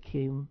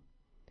tachrikim,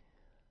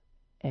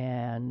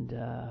 and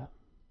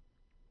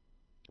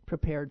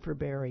prepared for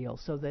burial,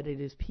 so that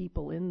it is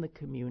people in the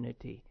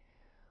community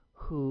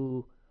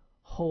who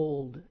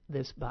hold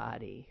this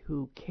body,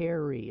 who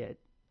carry it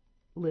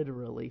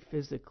literally,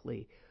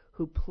 physically,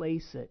 who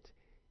place it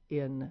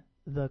in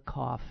the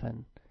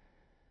coffin.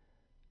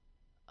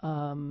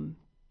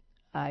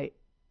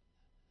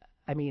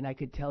 I mean, I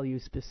could tell you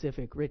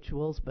specific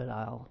rituals, but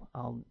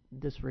I'll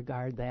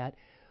disregard that.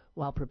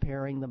 While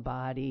preparing the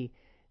body,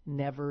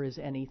 never is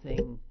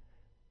anything,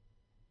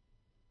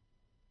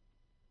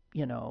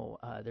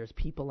 there's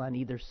people on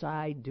either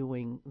side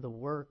doing the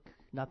work.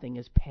 Nothing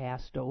is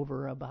passed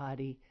over a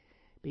body,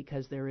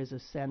 because there is a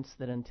sense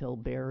that until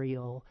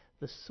burial,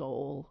 the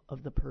soul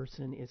of the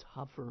person is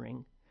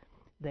hovering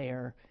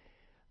there.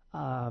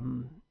 I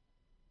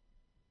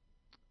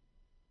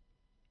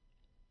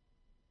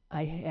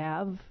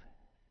have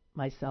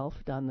myself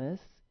done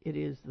this. It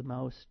is the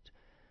most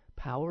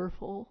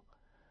powerful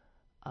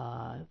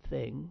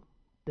thing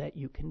that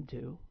you can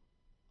do.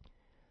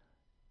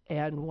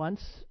 And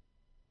once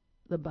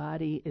the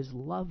body is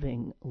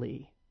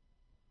lovingly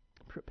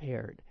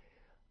prepared,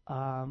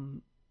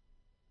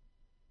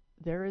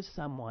 there is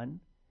someone,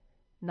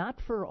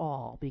 not for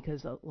all,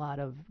 because a lot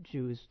of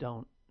Jews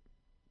don't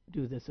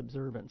do this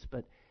observance,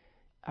 but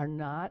are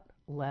not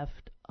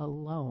left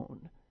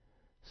alone.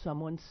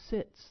 Someone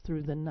sits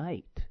through the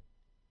night.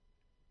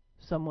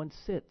 Someone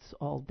sits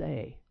all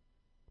day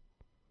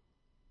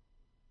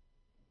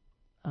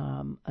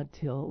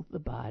until the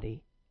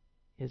body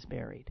is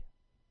buried.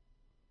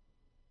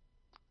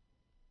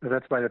 So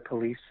that's why the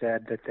police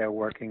said that they're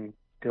working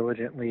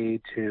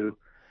diligently to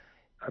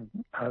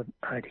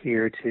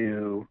adhere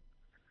to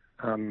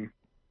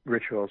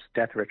rituals,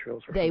 death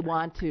rituals. Or they something.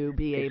 want to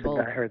be able.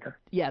 I heard that.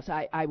 Yes,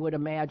 I would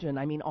imagine.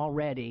 I mean,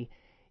 already,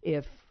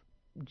 if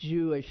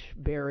Jewish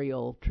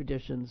burial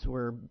traditions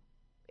were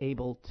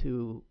able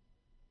to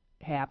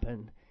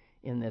happen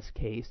in this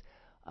case,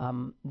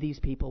 these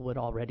people would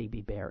already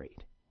be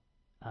buried.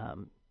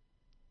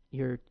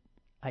 You're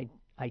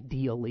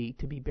ideally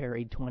to be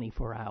buried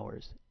 24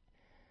 hours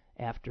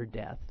after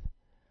death.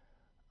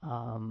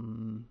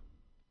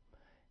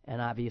 And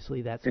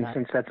obviously that's and not...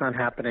 since that's not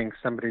happening,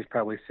 somebody's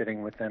probably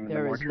sitting with them in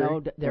the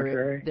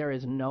mortuary? There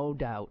is no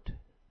doubt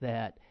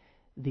that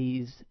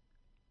these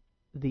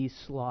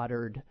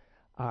slaughtered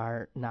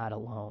are not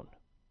alone.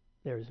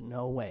 There's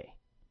no way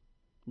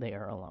they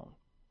are alone.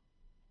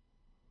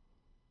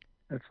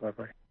 That's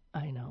lovely.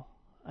 I know.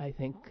 I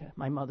think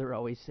my mother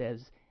always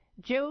says,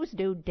 Jews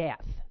do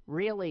death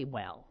really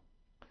well.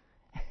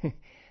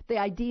 The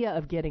idea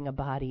of getting a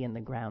body in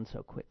the ground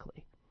so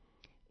quickly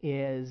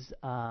is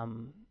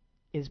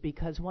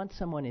because once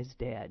someone is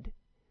dead,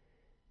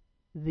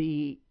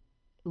 the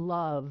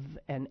love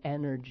and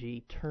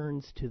energy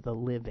turns to the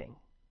living.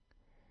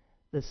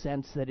 The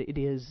sense that it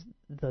is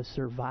the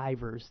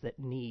survivors that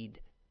need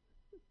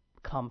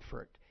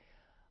comfort.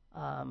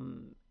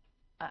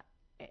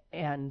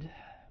 And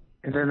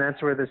then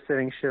that's where the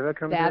sitting Shiva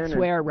comes in? That's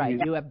where, right,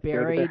 you have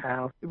buried,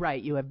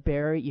 right, you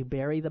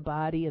bury the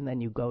body, and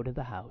then you go to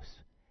the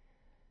house,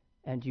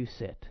 and you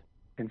sit.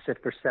 And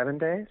sit for 7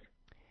 days?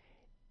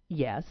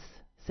 Yes,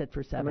 sit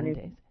for 7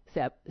 days.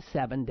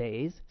 7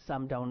 days.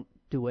 Some don't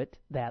do it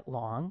that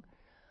long.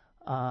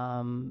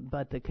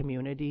 But the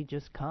community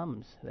just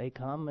comes. They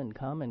come and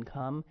come and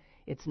come.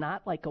 It's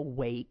not like a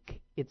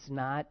wake. It's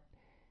not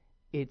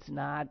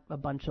a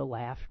bunch of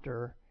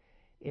laughter.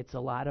 It's a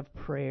lot of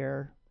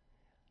prayer.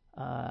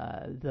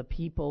 The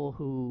people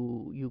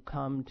who you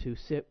come to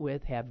sit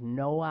with have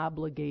no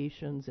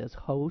obligations as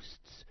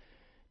hosts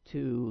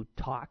to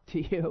talk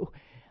to you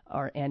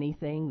or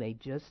anything. They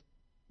just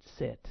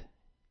sit.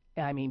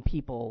 I mean,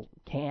 people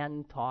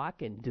can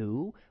talk and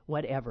do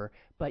whatever,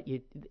 but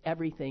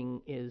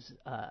everything is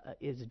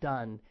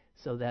done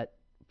so that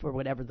for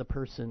whatever the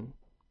person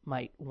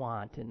might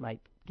want and might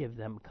give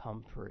them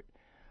comfort.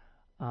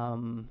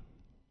 All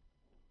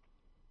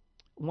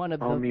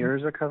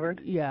mirrors are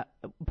covered? Yeah,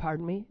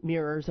 pardon me?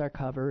 Mirrors are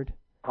covered.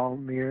 All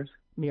mirrors?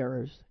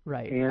 Mirrors,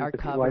 right, and are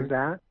covered. Why is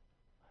that?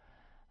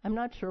 I'm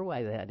not sure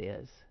why that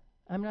is.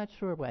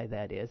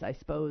 I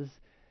suppose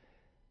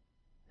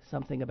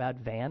something about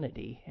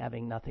vanity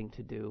having nothing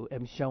to do,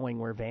 and showing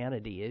where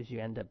vanity is, you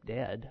end up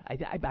dead.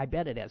 I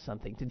bet it has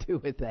something to do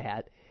with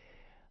that.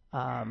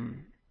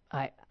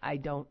 I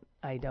don't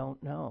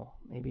know.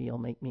 Maybe you'll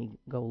make me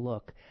go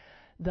look.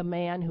 The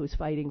man who's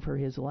fighting for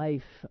his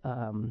life,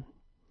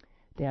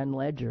 Dan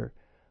Ledger,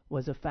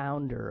 was a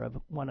founder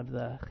of one of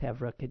the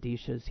Chevra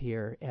Kadishas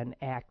here and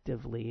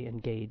actively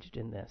engaged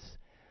in this.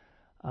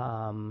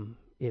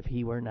 If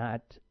he were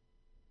not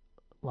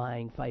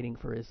lying fighting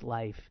for his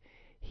life,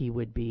 he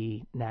would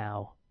be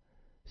now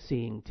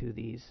seeing to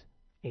these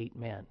 8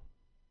 men.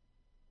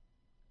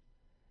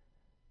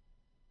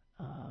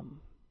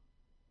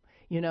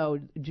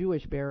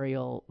 Jewish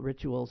burial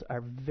rituals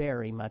are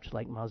very much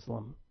like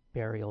Muslim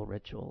burial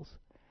rituals.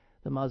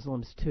 The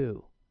Muslims,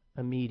 too,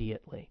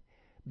 immediately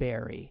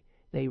bury.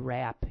 They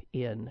wrap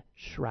in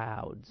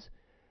shrouds.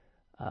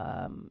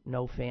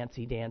 No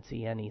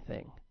fancy-dancy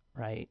anything,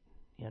 right?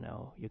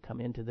 You come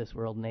into this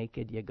world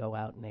naked, you go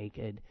out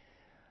naked.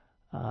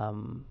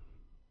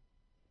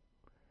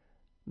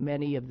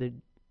 Many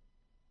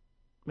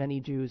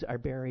Jews are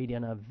buried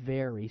in a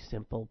very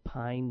simple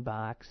pine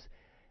box,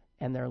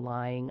 and they're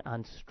lying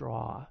on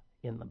straw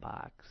in the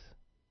box.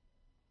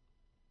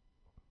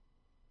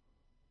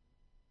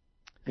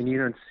 And you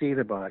don't see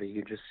the body,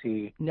 you just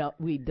see... No,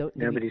 we don't...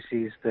 Nobody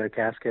sees the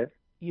casket?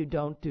 You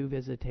don't do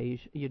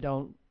visitation. You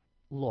don't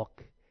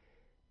look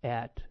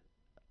at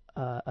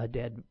a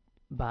dead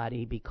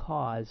body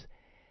because...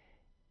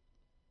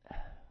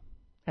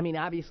 I mean,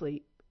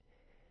 obviously,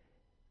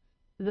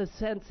 the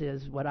sense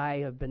is, what I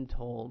have been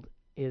told,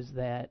 is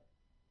that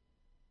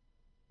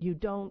you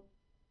don't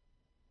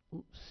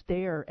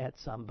stare at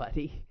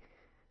somebody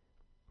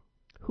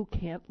who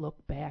can't look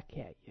back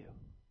at you.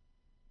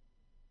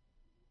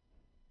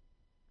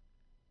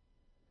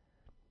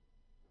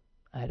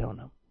 I don't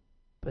know,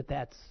 but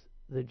that's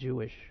the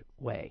Jewish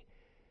way.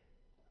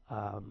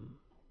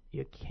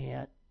 You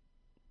can't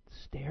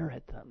stare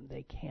at them.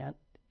 They can't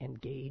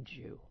engage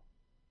you.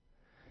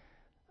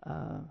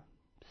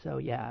 So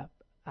yeah,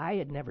 I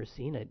had never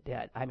seen a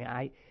dead. I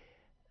mean,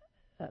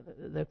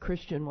 the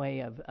Christian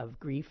way of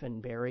grief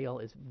and burial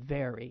is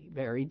very,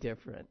 very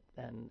different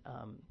than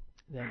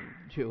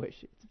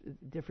Jewish. It's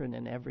different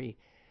in every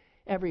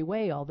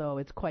way. Although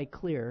it's quite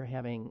clear,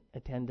 having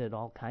attended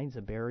all kinds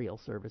of burial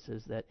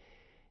services, that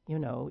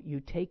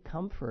you take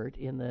comfort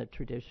in the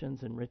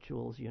traditions and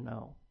rituals,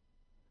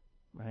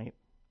 right?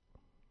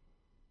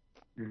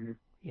 Mm-hmm.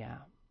 Yeah,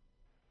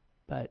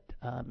 but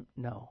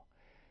no.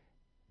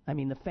 I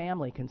mean, the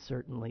family can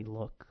certainly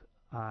look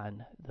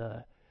on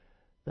the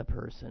the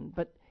person.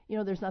 But,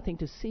 there's nothing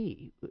to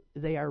see.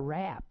 They are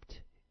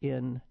wrapped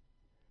in,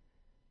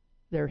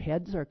 their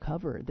heads are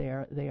covered.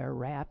 They are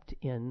wrapped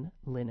in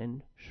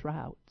linen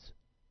shrouds.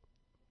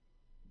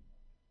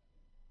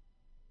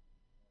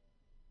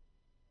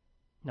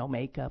 No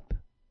makeup.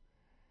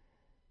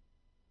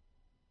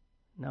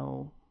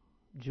 No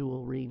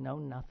jewelry. No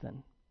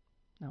nothing.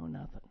 No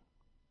nothing.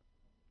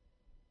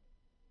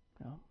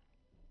 No.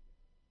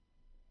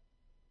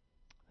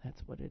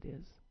 That's what it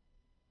is.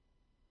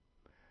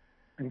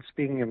 And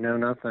speaking of no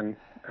nothing,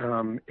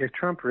 if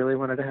Trump really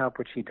wanted to help,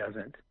 which he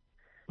doesn't,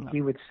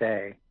 he would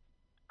say,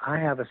 I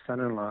have a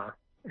son-in-law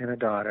and a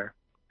daughter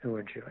who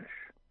are Jewish.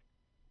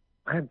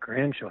 I have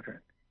grandchildren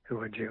who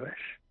are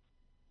Jewish.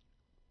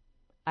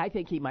 I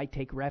think he might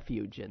take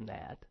refuge in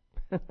that.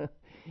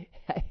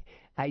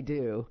 I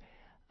do.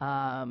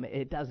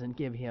 It doesn't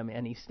give him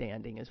any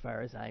standing as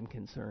far as I'm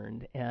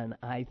concerned. And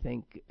I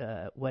think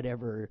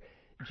whatever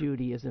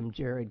Judaism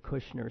Jared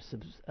Kushner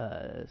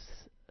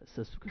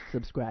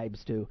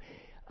subscribes to,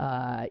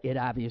 it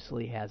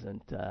obviously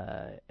hasn't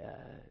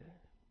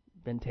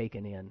been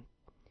taken in.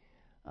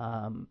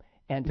 No,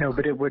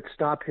 but it would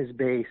stop his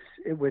base.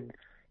 It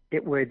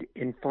would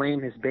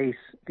inflame his base,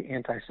 the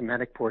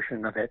anti-Semitic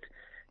portion of it,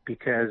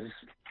 because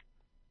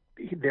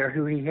they're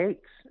who he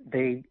hates.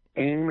 They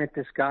aim at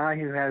this guy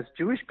who has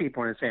Jewish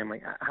people in his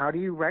family. How do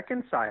you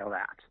reconcile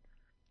that?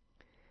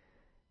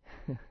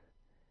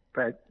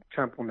 But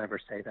Trump will never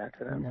say that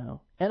to them.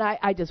 No. And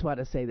I just want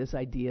to say this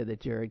idea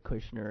that Jared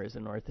Kushner is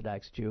an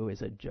Orthodox Jew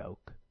is a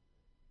joke.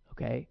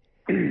 Okay?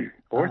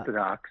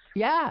 Orthodox?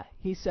 Yeah.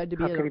 He's said to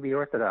be... How could he be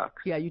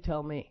Orthodox? Yeah, you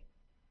tell me.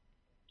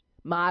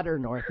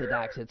 Modern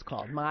Orthodox, it's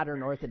called.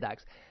 Modern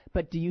Orthodox.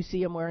 But do you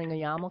see him wearing a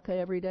yarmulke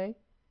every day?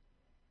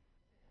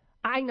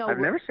 I know. I've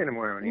never seen him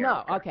wearing a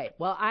yarmulke. No, okay.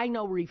 Well, I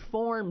know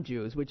Reform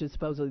Jews, which is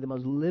supposedly the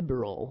most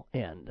liberal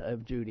end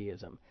of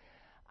Judaism.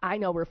 I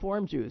know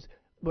Reform Jews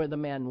where the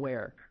men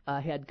wear a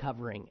head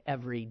covering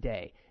every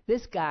day.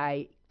 This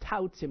guy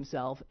touts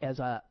himself as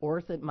a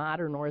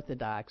modern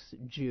Orthodox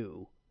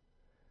Jew.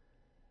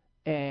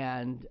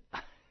 And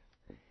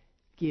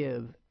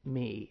give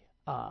me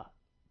a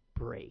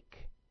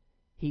break.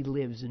 He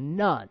lives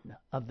none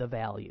of the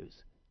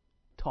values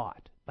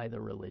taught by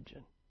the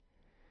religion.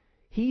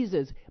 He's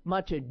as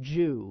much a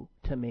Jew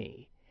to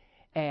me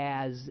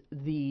as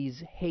these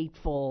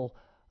hateful,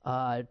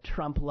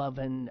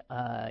 Trump-loving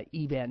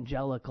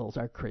evangelicals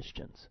are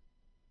Christians.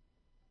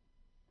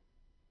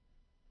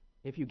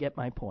 If you get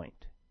my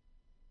point.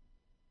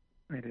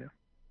 I do.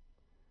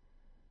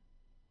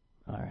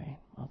 All right.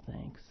 Well,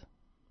 thanks.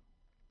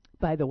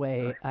 By the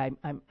way, I'm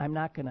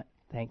not gonna.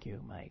 Thank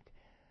you, Mike.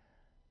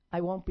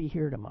 I won't be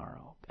here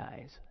tomorrow,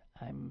 guys.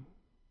 I'm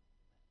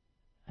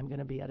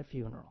gonna be at a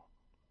funeral.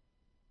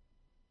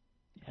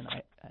 And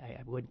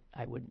I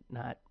would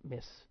not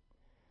miss.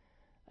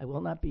 I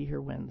will not be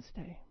here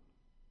Wednesday.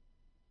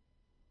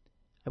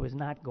 I was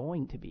not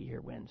going to be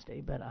here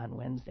Wednesday, but on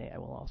Wednesday I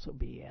will also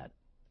be at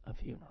a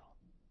funeral.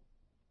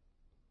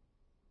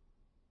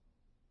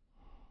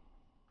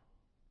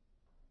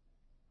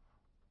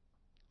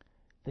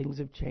 Things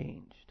have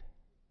changed.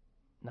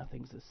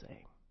 Nothing's the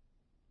same.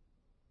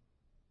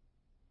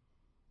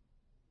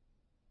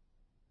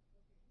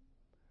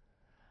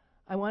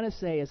 I want to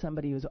say, as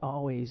somebody who's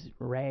always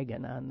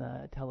ragging on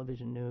the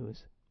television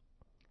news,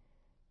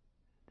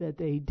 that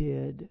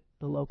the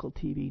local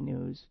TV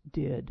news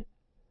did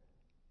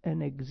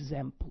an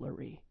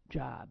exemplary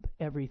job.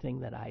 Everything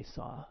that I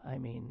saw. I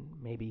mean,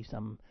 maybe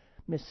some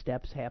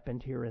missteps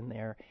happened here and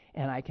there,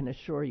 and I can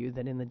assure you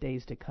that in the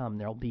days to come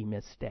there'll be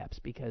missteps,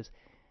 because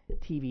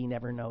TV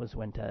never knows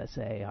when to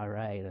say, all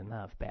right,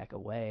 enough, back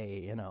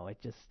away. It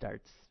just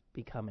starts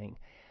becoming.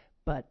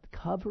 But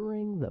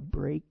covering the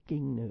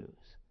breaking news,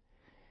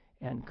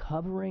 and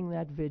covering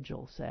that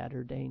vigil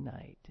Saturday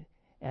night,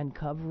 and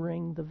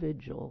covering the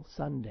vigil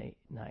Sunday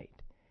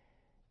night,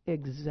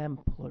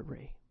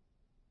 exemplary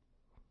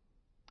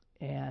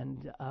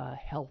and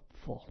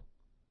helpful,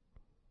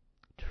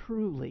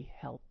 truly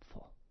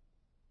helpful.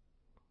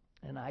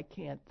 And I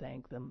can't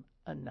thank them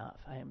enough.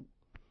 I am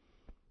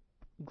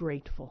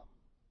grateful.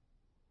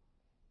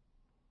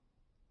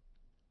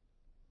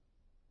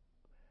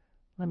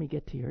 Let me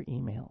get to your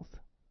emails.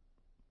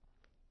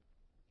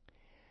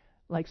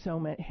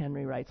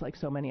 Henry writes, like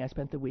so many, I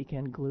spent the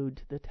weekend glued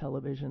to the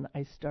television.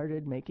 I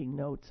started making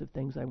notes of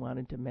things I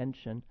wanted to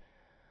mention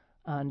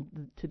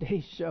on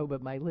today's show,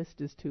 but my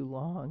list is too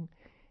long.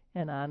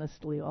 And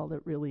honestly, all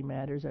that really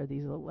matters are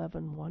these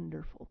 11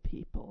 wonderful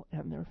people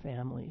and their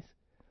families.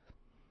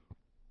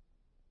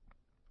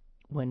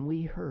 When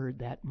we heard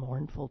that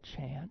mournful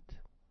chant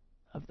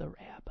of the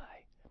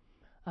rabbi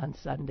on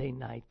Sunday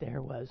night,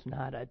 there was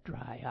not a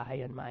dry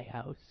eye in my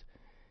house,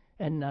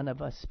 and none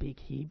of us speak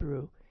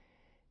Hebrew.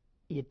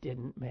 It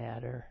didn't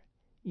matter.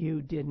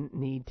 You didn't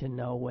need to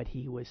know what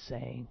he was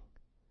saying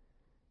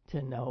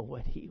to know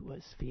what he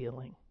was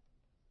feeling.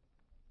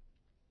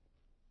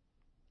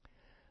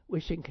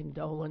 Wishing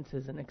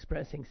condolences and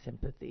expressing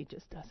sympathy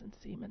just doesn't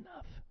seem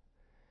enough.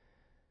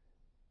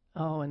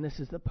 Oh, and this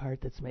is the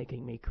part that's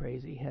making me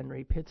crazy,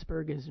 Henry.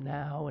 Pittsburgh is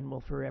now and will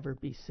forever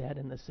be said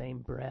in the same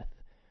breath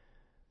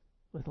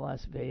with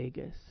Las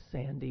Vegas,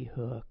 Sandy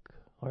Hook,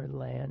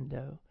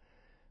 Orlando,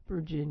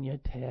 Virginia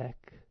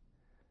Tech,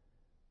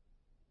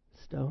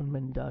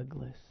 Stoneman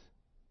Douglas,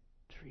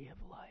 Tree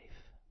of Life,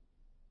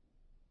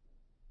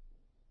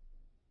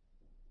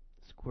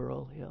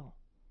 Squirrel Hill.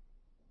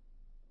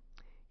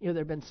 You know,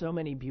 there have been so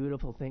many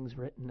beautiful things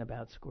written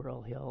about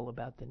Squirrel Hill,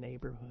 about the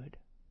neighborhood.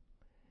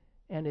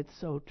 And it's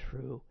so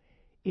true.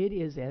 It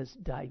is as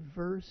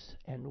diverse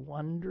and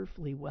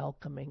wonderfully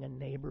welcoming a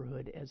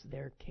neighborhood as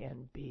there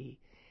can be.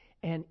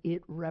 And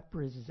it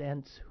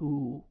represents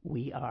who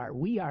we are.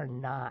 We are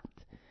not,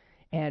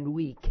 and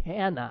we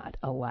cannot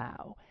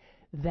allow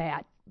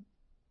that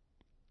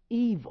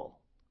evil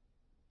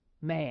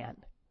man,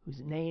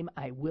 whose name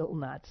I will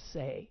not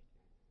say,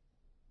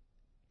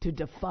 to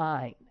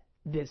define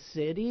this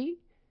city,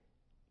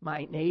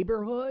 my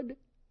neighborhood.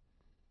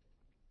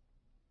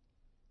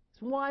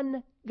 It's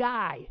one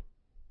guy.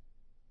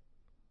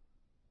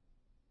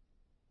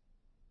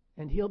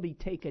 And he'll be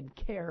taken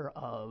care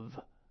of.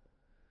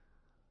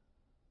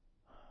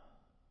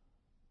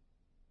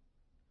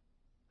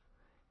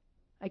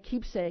 I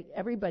keep saying,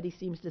 everybody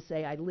seems to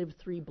say, I live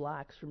 3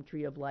 blocks from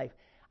Tree of Life.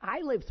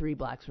 I live 3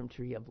 blocks from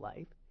Tree of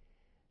Life.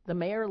 The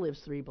mayor lives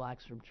 3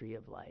 blocks from Tree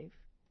of Life.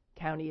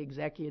 County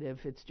Executive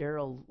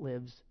Fitzgerald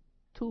lives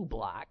 2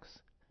 blocks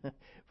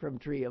from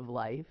Tree of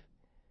Life.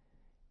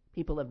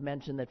 People have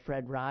mentioned that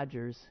Fred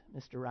Rogers,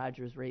 Mr.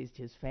 Rogers, raised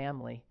his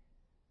family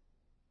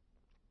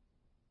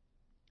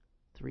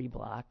 3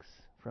 blocks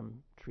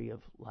from Tree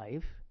of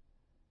Life.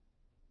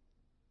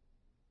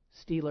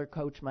 Steeler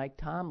coach Mike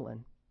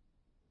Tomlin,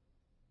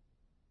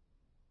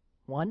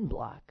 1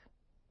 block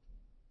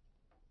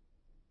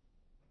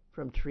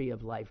from Tree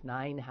of Life,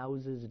 9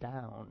 houses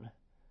down.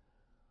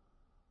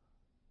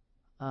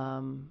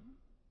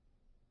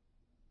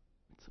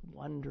 It's a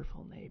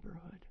wonderful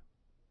neighborhood.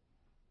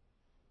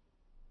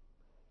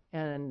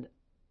 And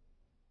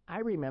I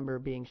remember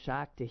being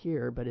shocked to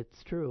hear, but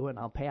it's true, and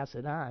I'll pass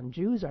it on,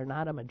 Jews are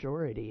not a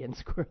majority in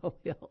Squirrel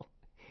Hill,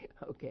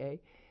 okay?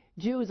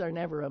 Jews are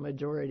never a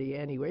majority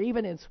anywhere,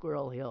 even in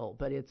Squirrel Hill,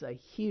 but it's a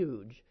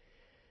huge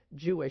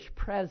Jewish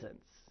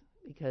presence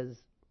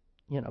because,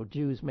 you know,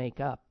 Jews make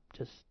up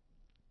just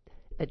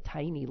a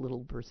tiny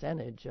little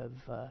percentage of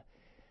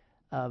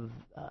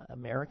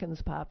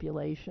Americans'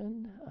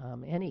 population,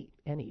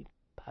 any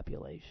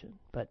population,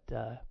 but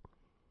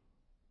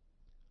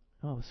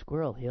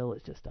Squirrel Hill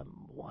is just a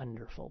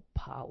wonderful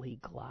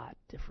polyglot,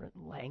 different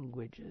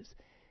languages,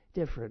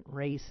 different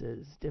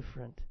races,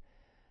 different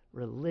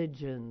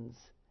religions,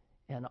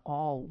 and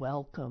all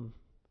welcome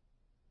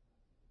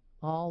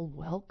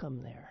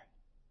there.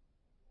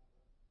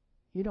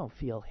 You don't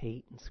feel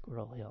hate in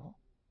Squirrel Hill.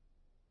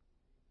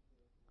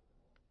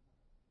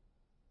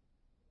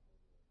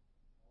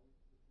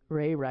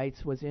 Ray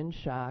writes, was in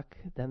shock,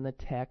 then the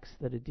text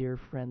that a dear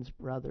friend's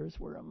brothers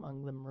were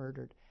among the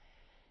murdered.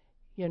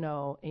 You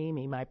know,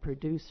 Amy, my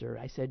producer,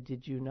 I said,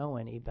 did you know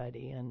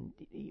anybody? And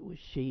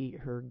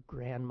her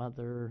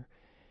grandmother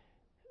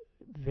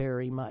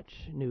very much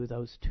knew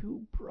those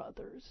 2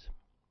 brothers.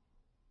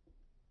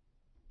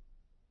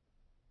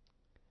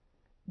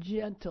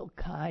 Gentle,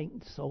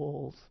 kind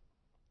souls.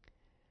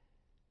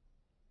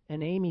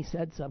 And Amy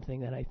said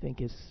something that I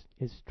think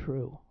is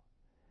true.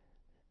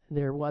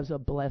 There was a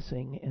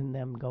blessing in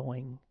them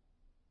going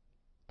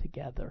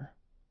together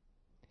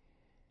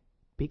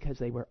because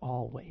they were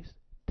always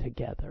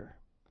together,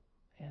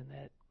 and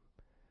that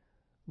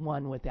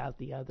one without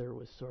the other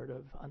was sort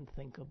of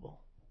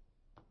unthinkable.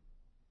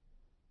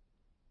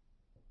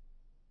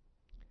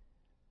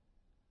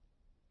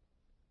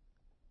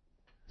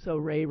 So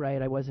Ray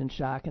writes, I was in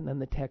shock, and then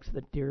the text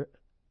that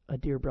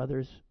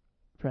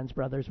friend's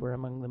brothers were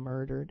among the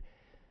murdered.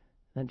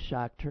 Then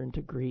shock turned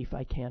to grief.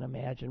 I can't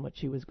imagine what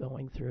she was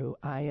going through.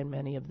 I and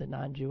many of the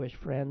non-Jewish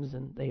friends,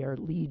 and they are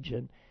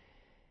legion,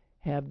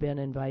 have been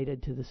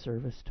invited to the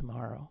service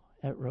tomorrow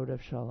at Road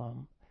of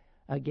Shalom.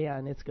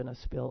 Again, it's going to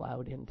spill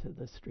out into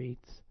the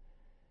streets.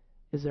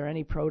 Is there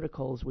any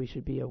protocols we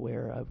should be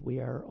aware of? We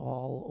are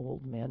all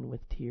old men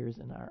with tears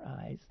in our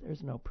eyes.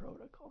 There's no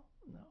protocol.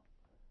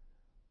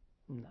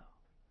 No.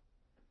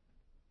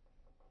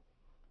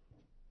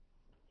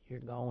 You're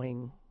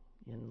going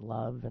in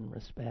love and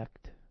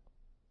respect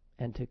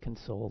and to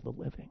console the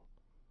living.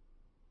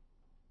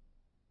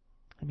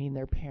 I mean,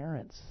 their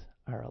parents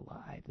are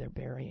alive. They're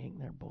burying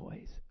their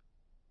boys.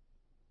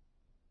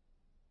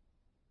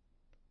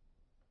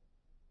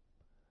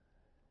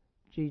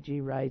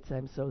 Gigi writes,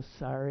 I'm so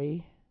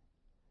sorry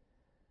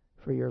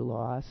for your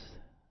loss.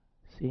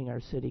 Seeing our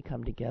city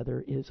come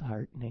together is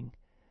heartening.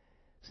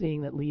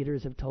 Seeing that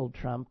leaders have told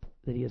Trump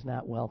that he is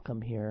not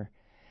welcome here.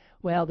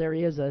 Well, there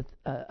is a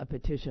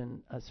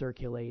petition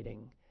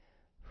circulating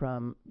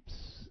from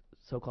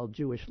so-called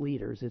Jewish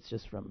leaders. It's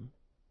just from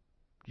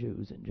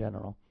Jews in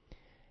general,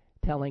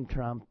 telling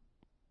Trump,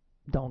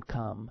 don't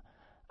come.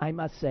 I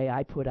must say,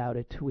 I put out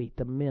a tweet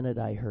the minute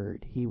I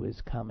heard he was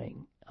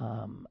coming.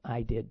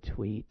 I did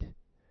tweet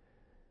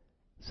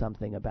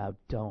something about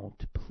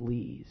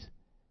please,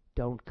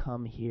 don't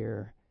come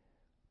here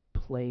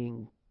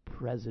playing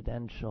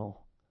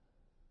presidential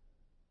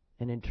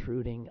and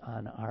intruding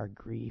on our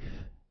grief.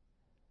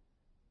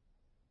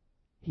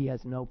 He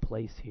has no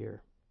place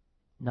here.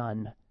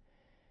 None.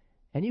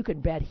 And you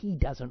can bet he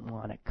doesn't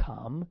want to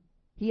come.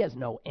 He has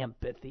no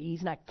empathy.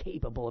 He's not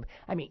capable of,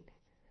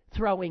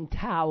 throwing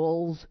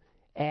towels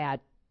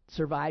at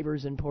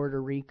survivors in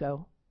Puerto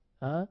Rico.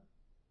 Huh?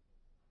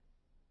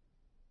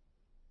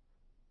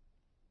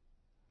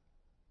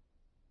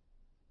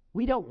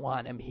 We don't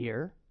want him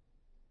here.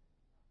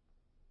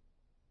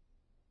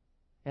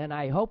 And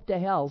I hope to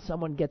hell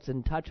someone gets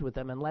in touch with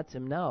him and lets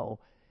him know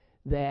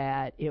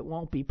that it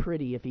won't be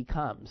pretty if he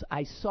comes.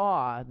 I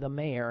saw the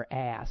mayor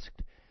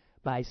asked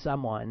by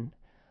someone,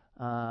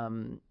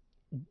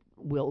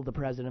 will the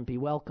president be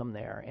welcome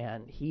there?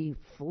 And he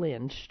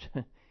flinched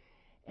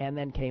and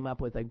then came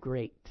up with a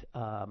great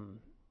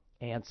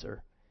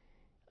answer.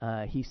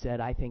 He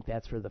said, I think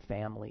that's for the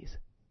families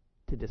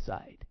to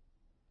decide.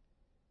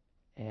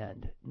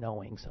 And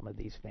knowing some of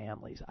these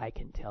families, I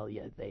can tell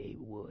you they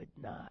would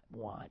not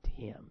want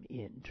him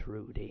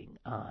intruding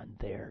on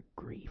their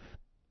grief.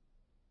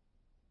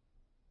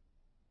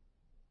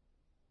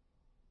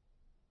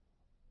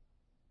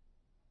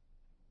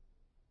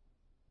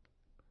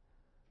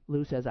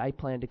 Lou says, I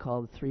plan to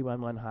call the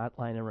 311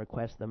 hotline and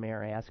request the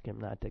mayor ask him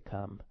not to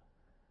come.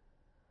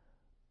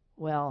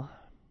 Well,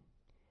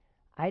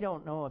 I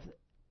don't know if...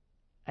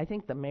 I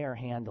think the mayor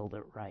handled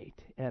it right.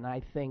 And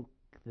I think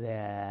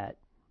that...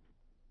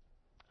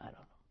 I don't know.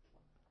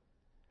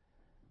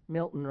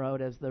 Milton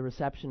wrote, as the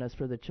receptionist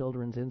for the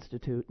Children's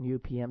Institute and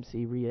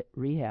UPMC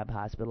Rehab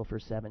Hospital for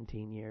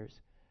 17 years.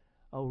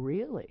 Oh,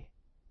 really?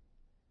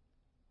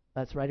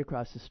 That's right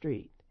across the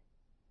street.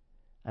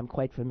 I'm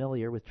quite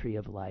familiar with Tree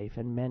of Life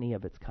and many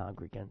of its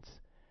congregants.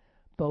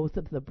 Both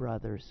of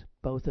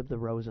the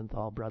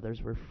Rosenthal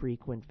brothers were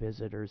frequent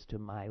visitors to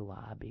my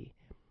lobby,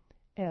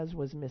 as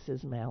was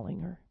Mrs.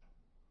 Mallinger.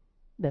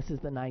 This is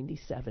the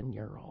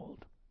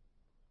 97-year-old.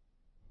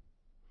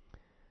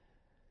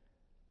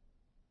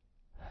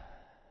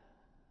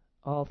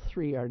 All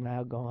three are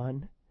now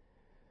gone.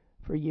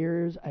 For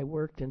years I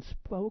worked and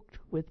spoke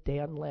with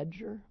Dan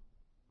Ledger.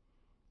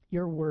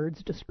 Your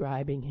words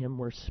describing him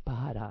were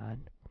spot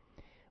on.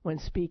 When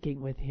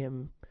speaking with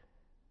him,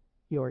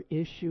 your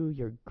issue,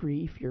 your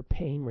grief, your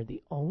pain were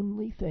the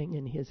only thing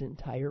in his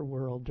entire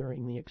world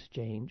during the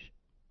exchange.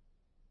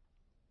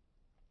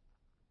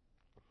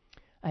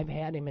 I've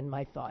had him in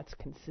my thoughts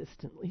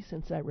consistently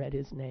since I read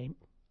his name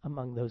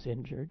among those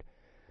injured.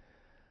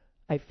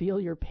 I feel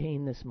your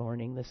pain this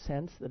morning, the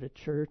sense that a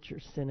church or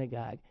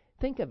synagogue,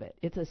 think of it,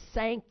 it's a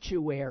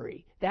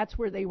sanctuary. That's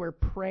where they were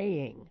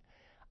praying.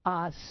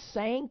 A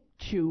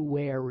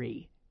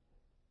sanctuary.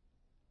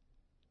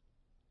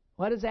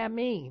 What does that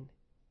mean?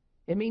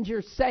 It means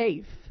you're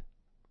safe.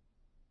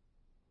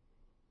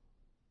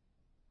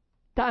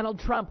 Donald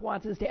Trump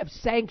wants us to have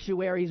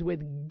sanctuaries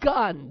with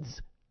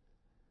guns.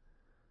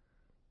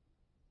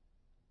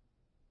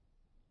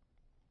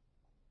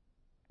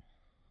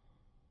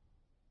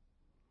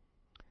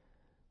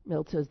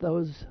 Milt says,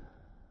 those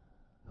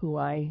who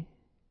I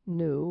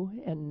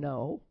knew and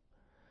know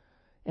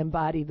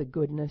embody the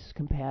goodness,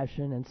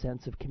 compassion, and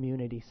sense of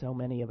community so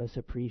many of us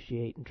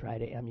appreciate and try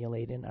to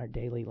emulate in our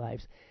daily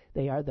lives.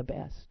 They are the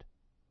best.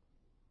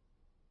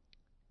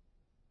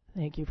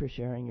 Thank you for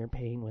sharing your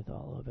pain with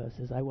all of us.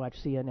 As I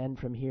watch CNN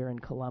from here in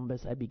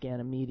Columbus, I began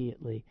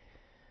immediately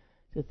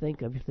to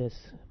think of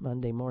this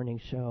Monday morning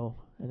show,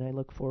 and I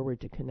look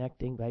forward to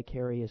connecting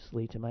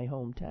vicariously to my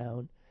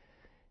hometown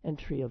and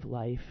Tree of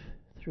Life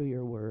through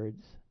your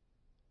words.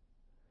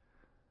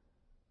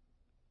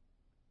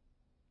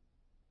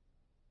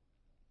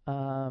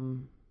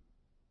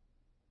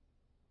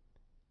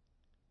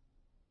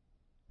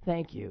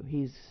 Thank you.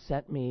 He's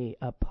sent me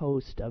a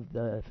post of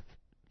the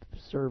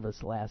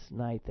service last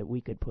night that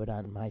we could put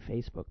on my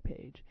Facebook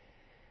page.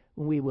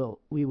 We will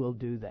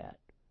do that.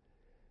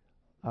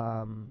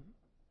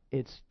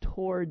 It's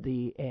toward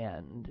the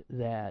end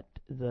that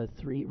the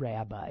three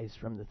rabbis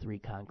from the three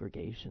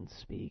congregations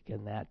speak,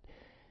 and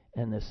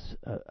this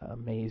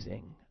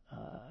amazing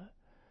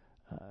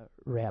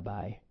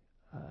rabbi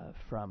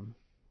from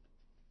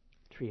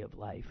Tree of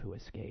Life who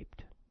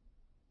escaped.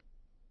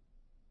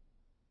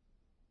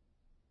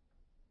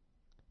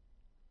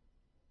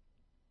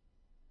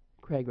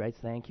 Craig writes,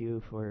 thank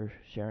you for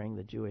sharing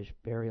the Jewish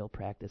burial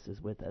practices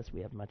with us.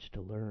 We have much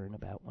to learn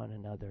about one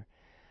another.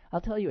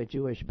 I'll tell you a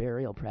Jewish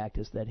burial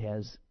practice that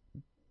has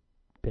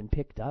been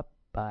picked up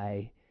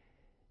by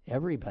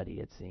everybody,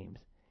 it seems,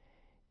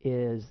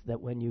 is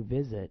that when you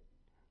visit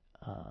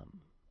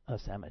a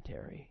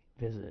cemetery,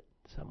 visit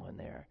someone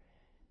there,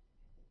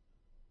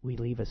 we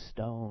leave a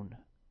stone.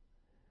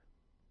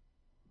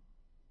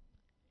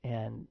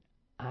 And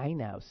I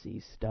now see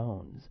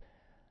stones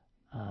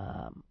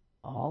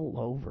all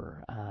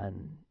over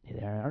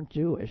they aren't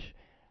Jewish,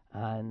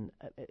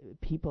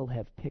 people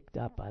have picked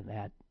up on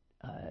that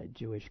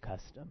Jewish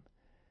custom,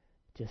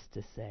 just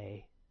to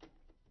say,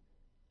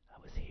 I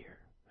was here.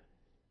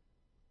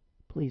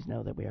 please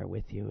know that we are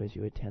with you as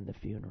you attend the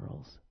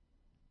funerals,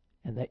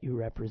 and that you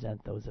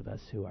represent those of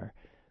us who are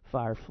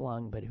far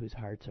flung but whose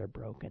hearts are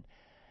broken.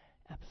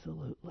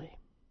 Absolutely.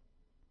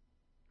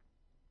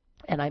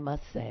 And I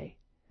must say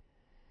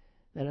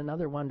that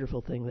another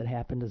wonderful thing that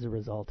happened as a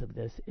result of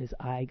this is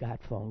I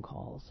got phone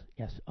calls.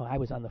 Yes, I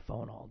was on the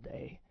phone all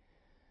day.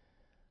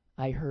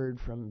 I heard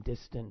from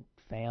distant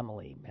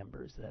family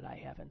members that I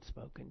haven't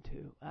spoken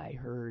to. I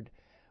heard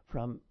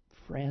from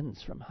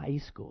friends from high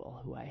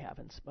school who I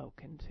haven't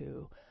spoken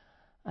to.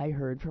 I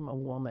heard from a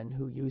woman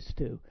who used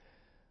to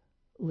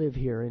live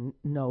here and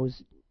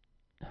knows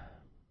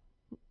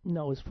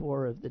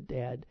 4 of the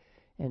dead,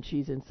 and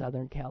she's in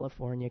Southern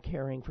California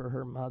caring for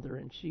her mother,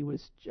 and she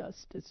was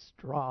just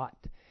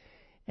distraught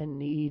and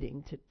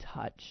needing to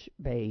touch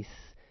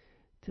base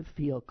to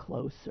feel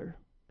closer.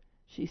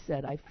 She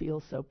said, I feel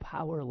so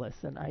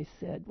powerless, and I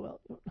said, well,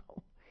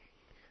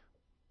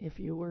 if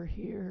you were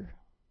here,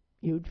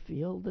 you'd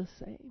feel the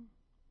same.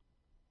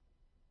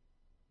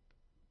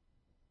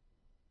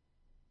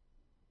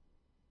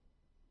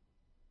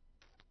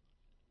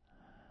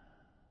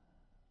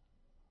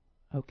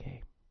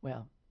 Okay,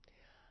 well,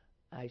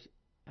 I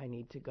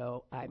need to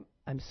go.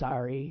 I'm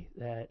sorry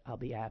that I'll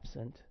be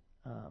absent.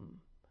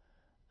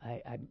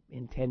 I'm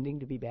intending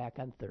to be back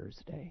on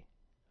Thursday.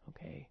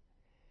 Okay.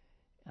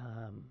 I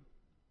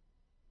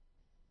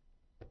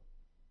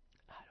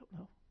don't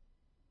know.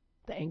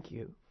 Thank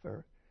you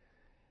for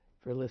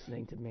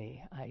listening to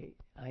me. I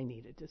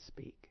needed to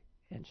speak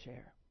and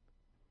share.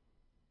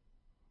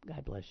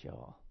 God bless you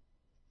all.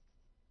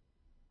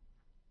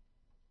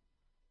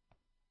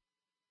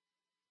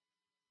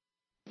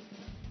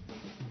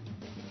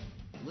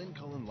 Lynn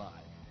Cullen Live,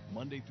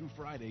 Monday through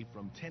Friday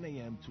from 10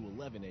 a.m. to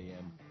 11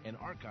 a.m. and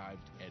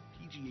archived at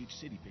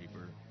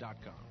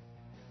pghcitypaper.com.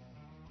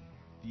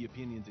 The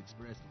opinions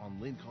expressed on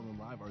Lynn Cullen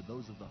Live are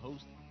those of the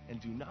host and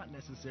do not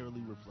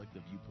necessarily reflect the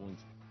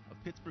viewpoints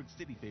of Pittsburgh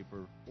City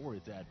Paper or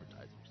its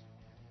advertisers.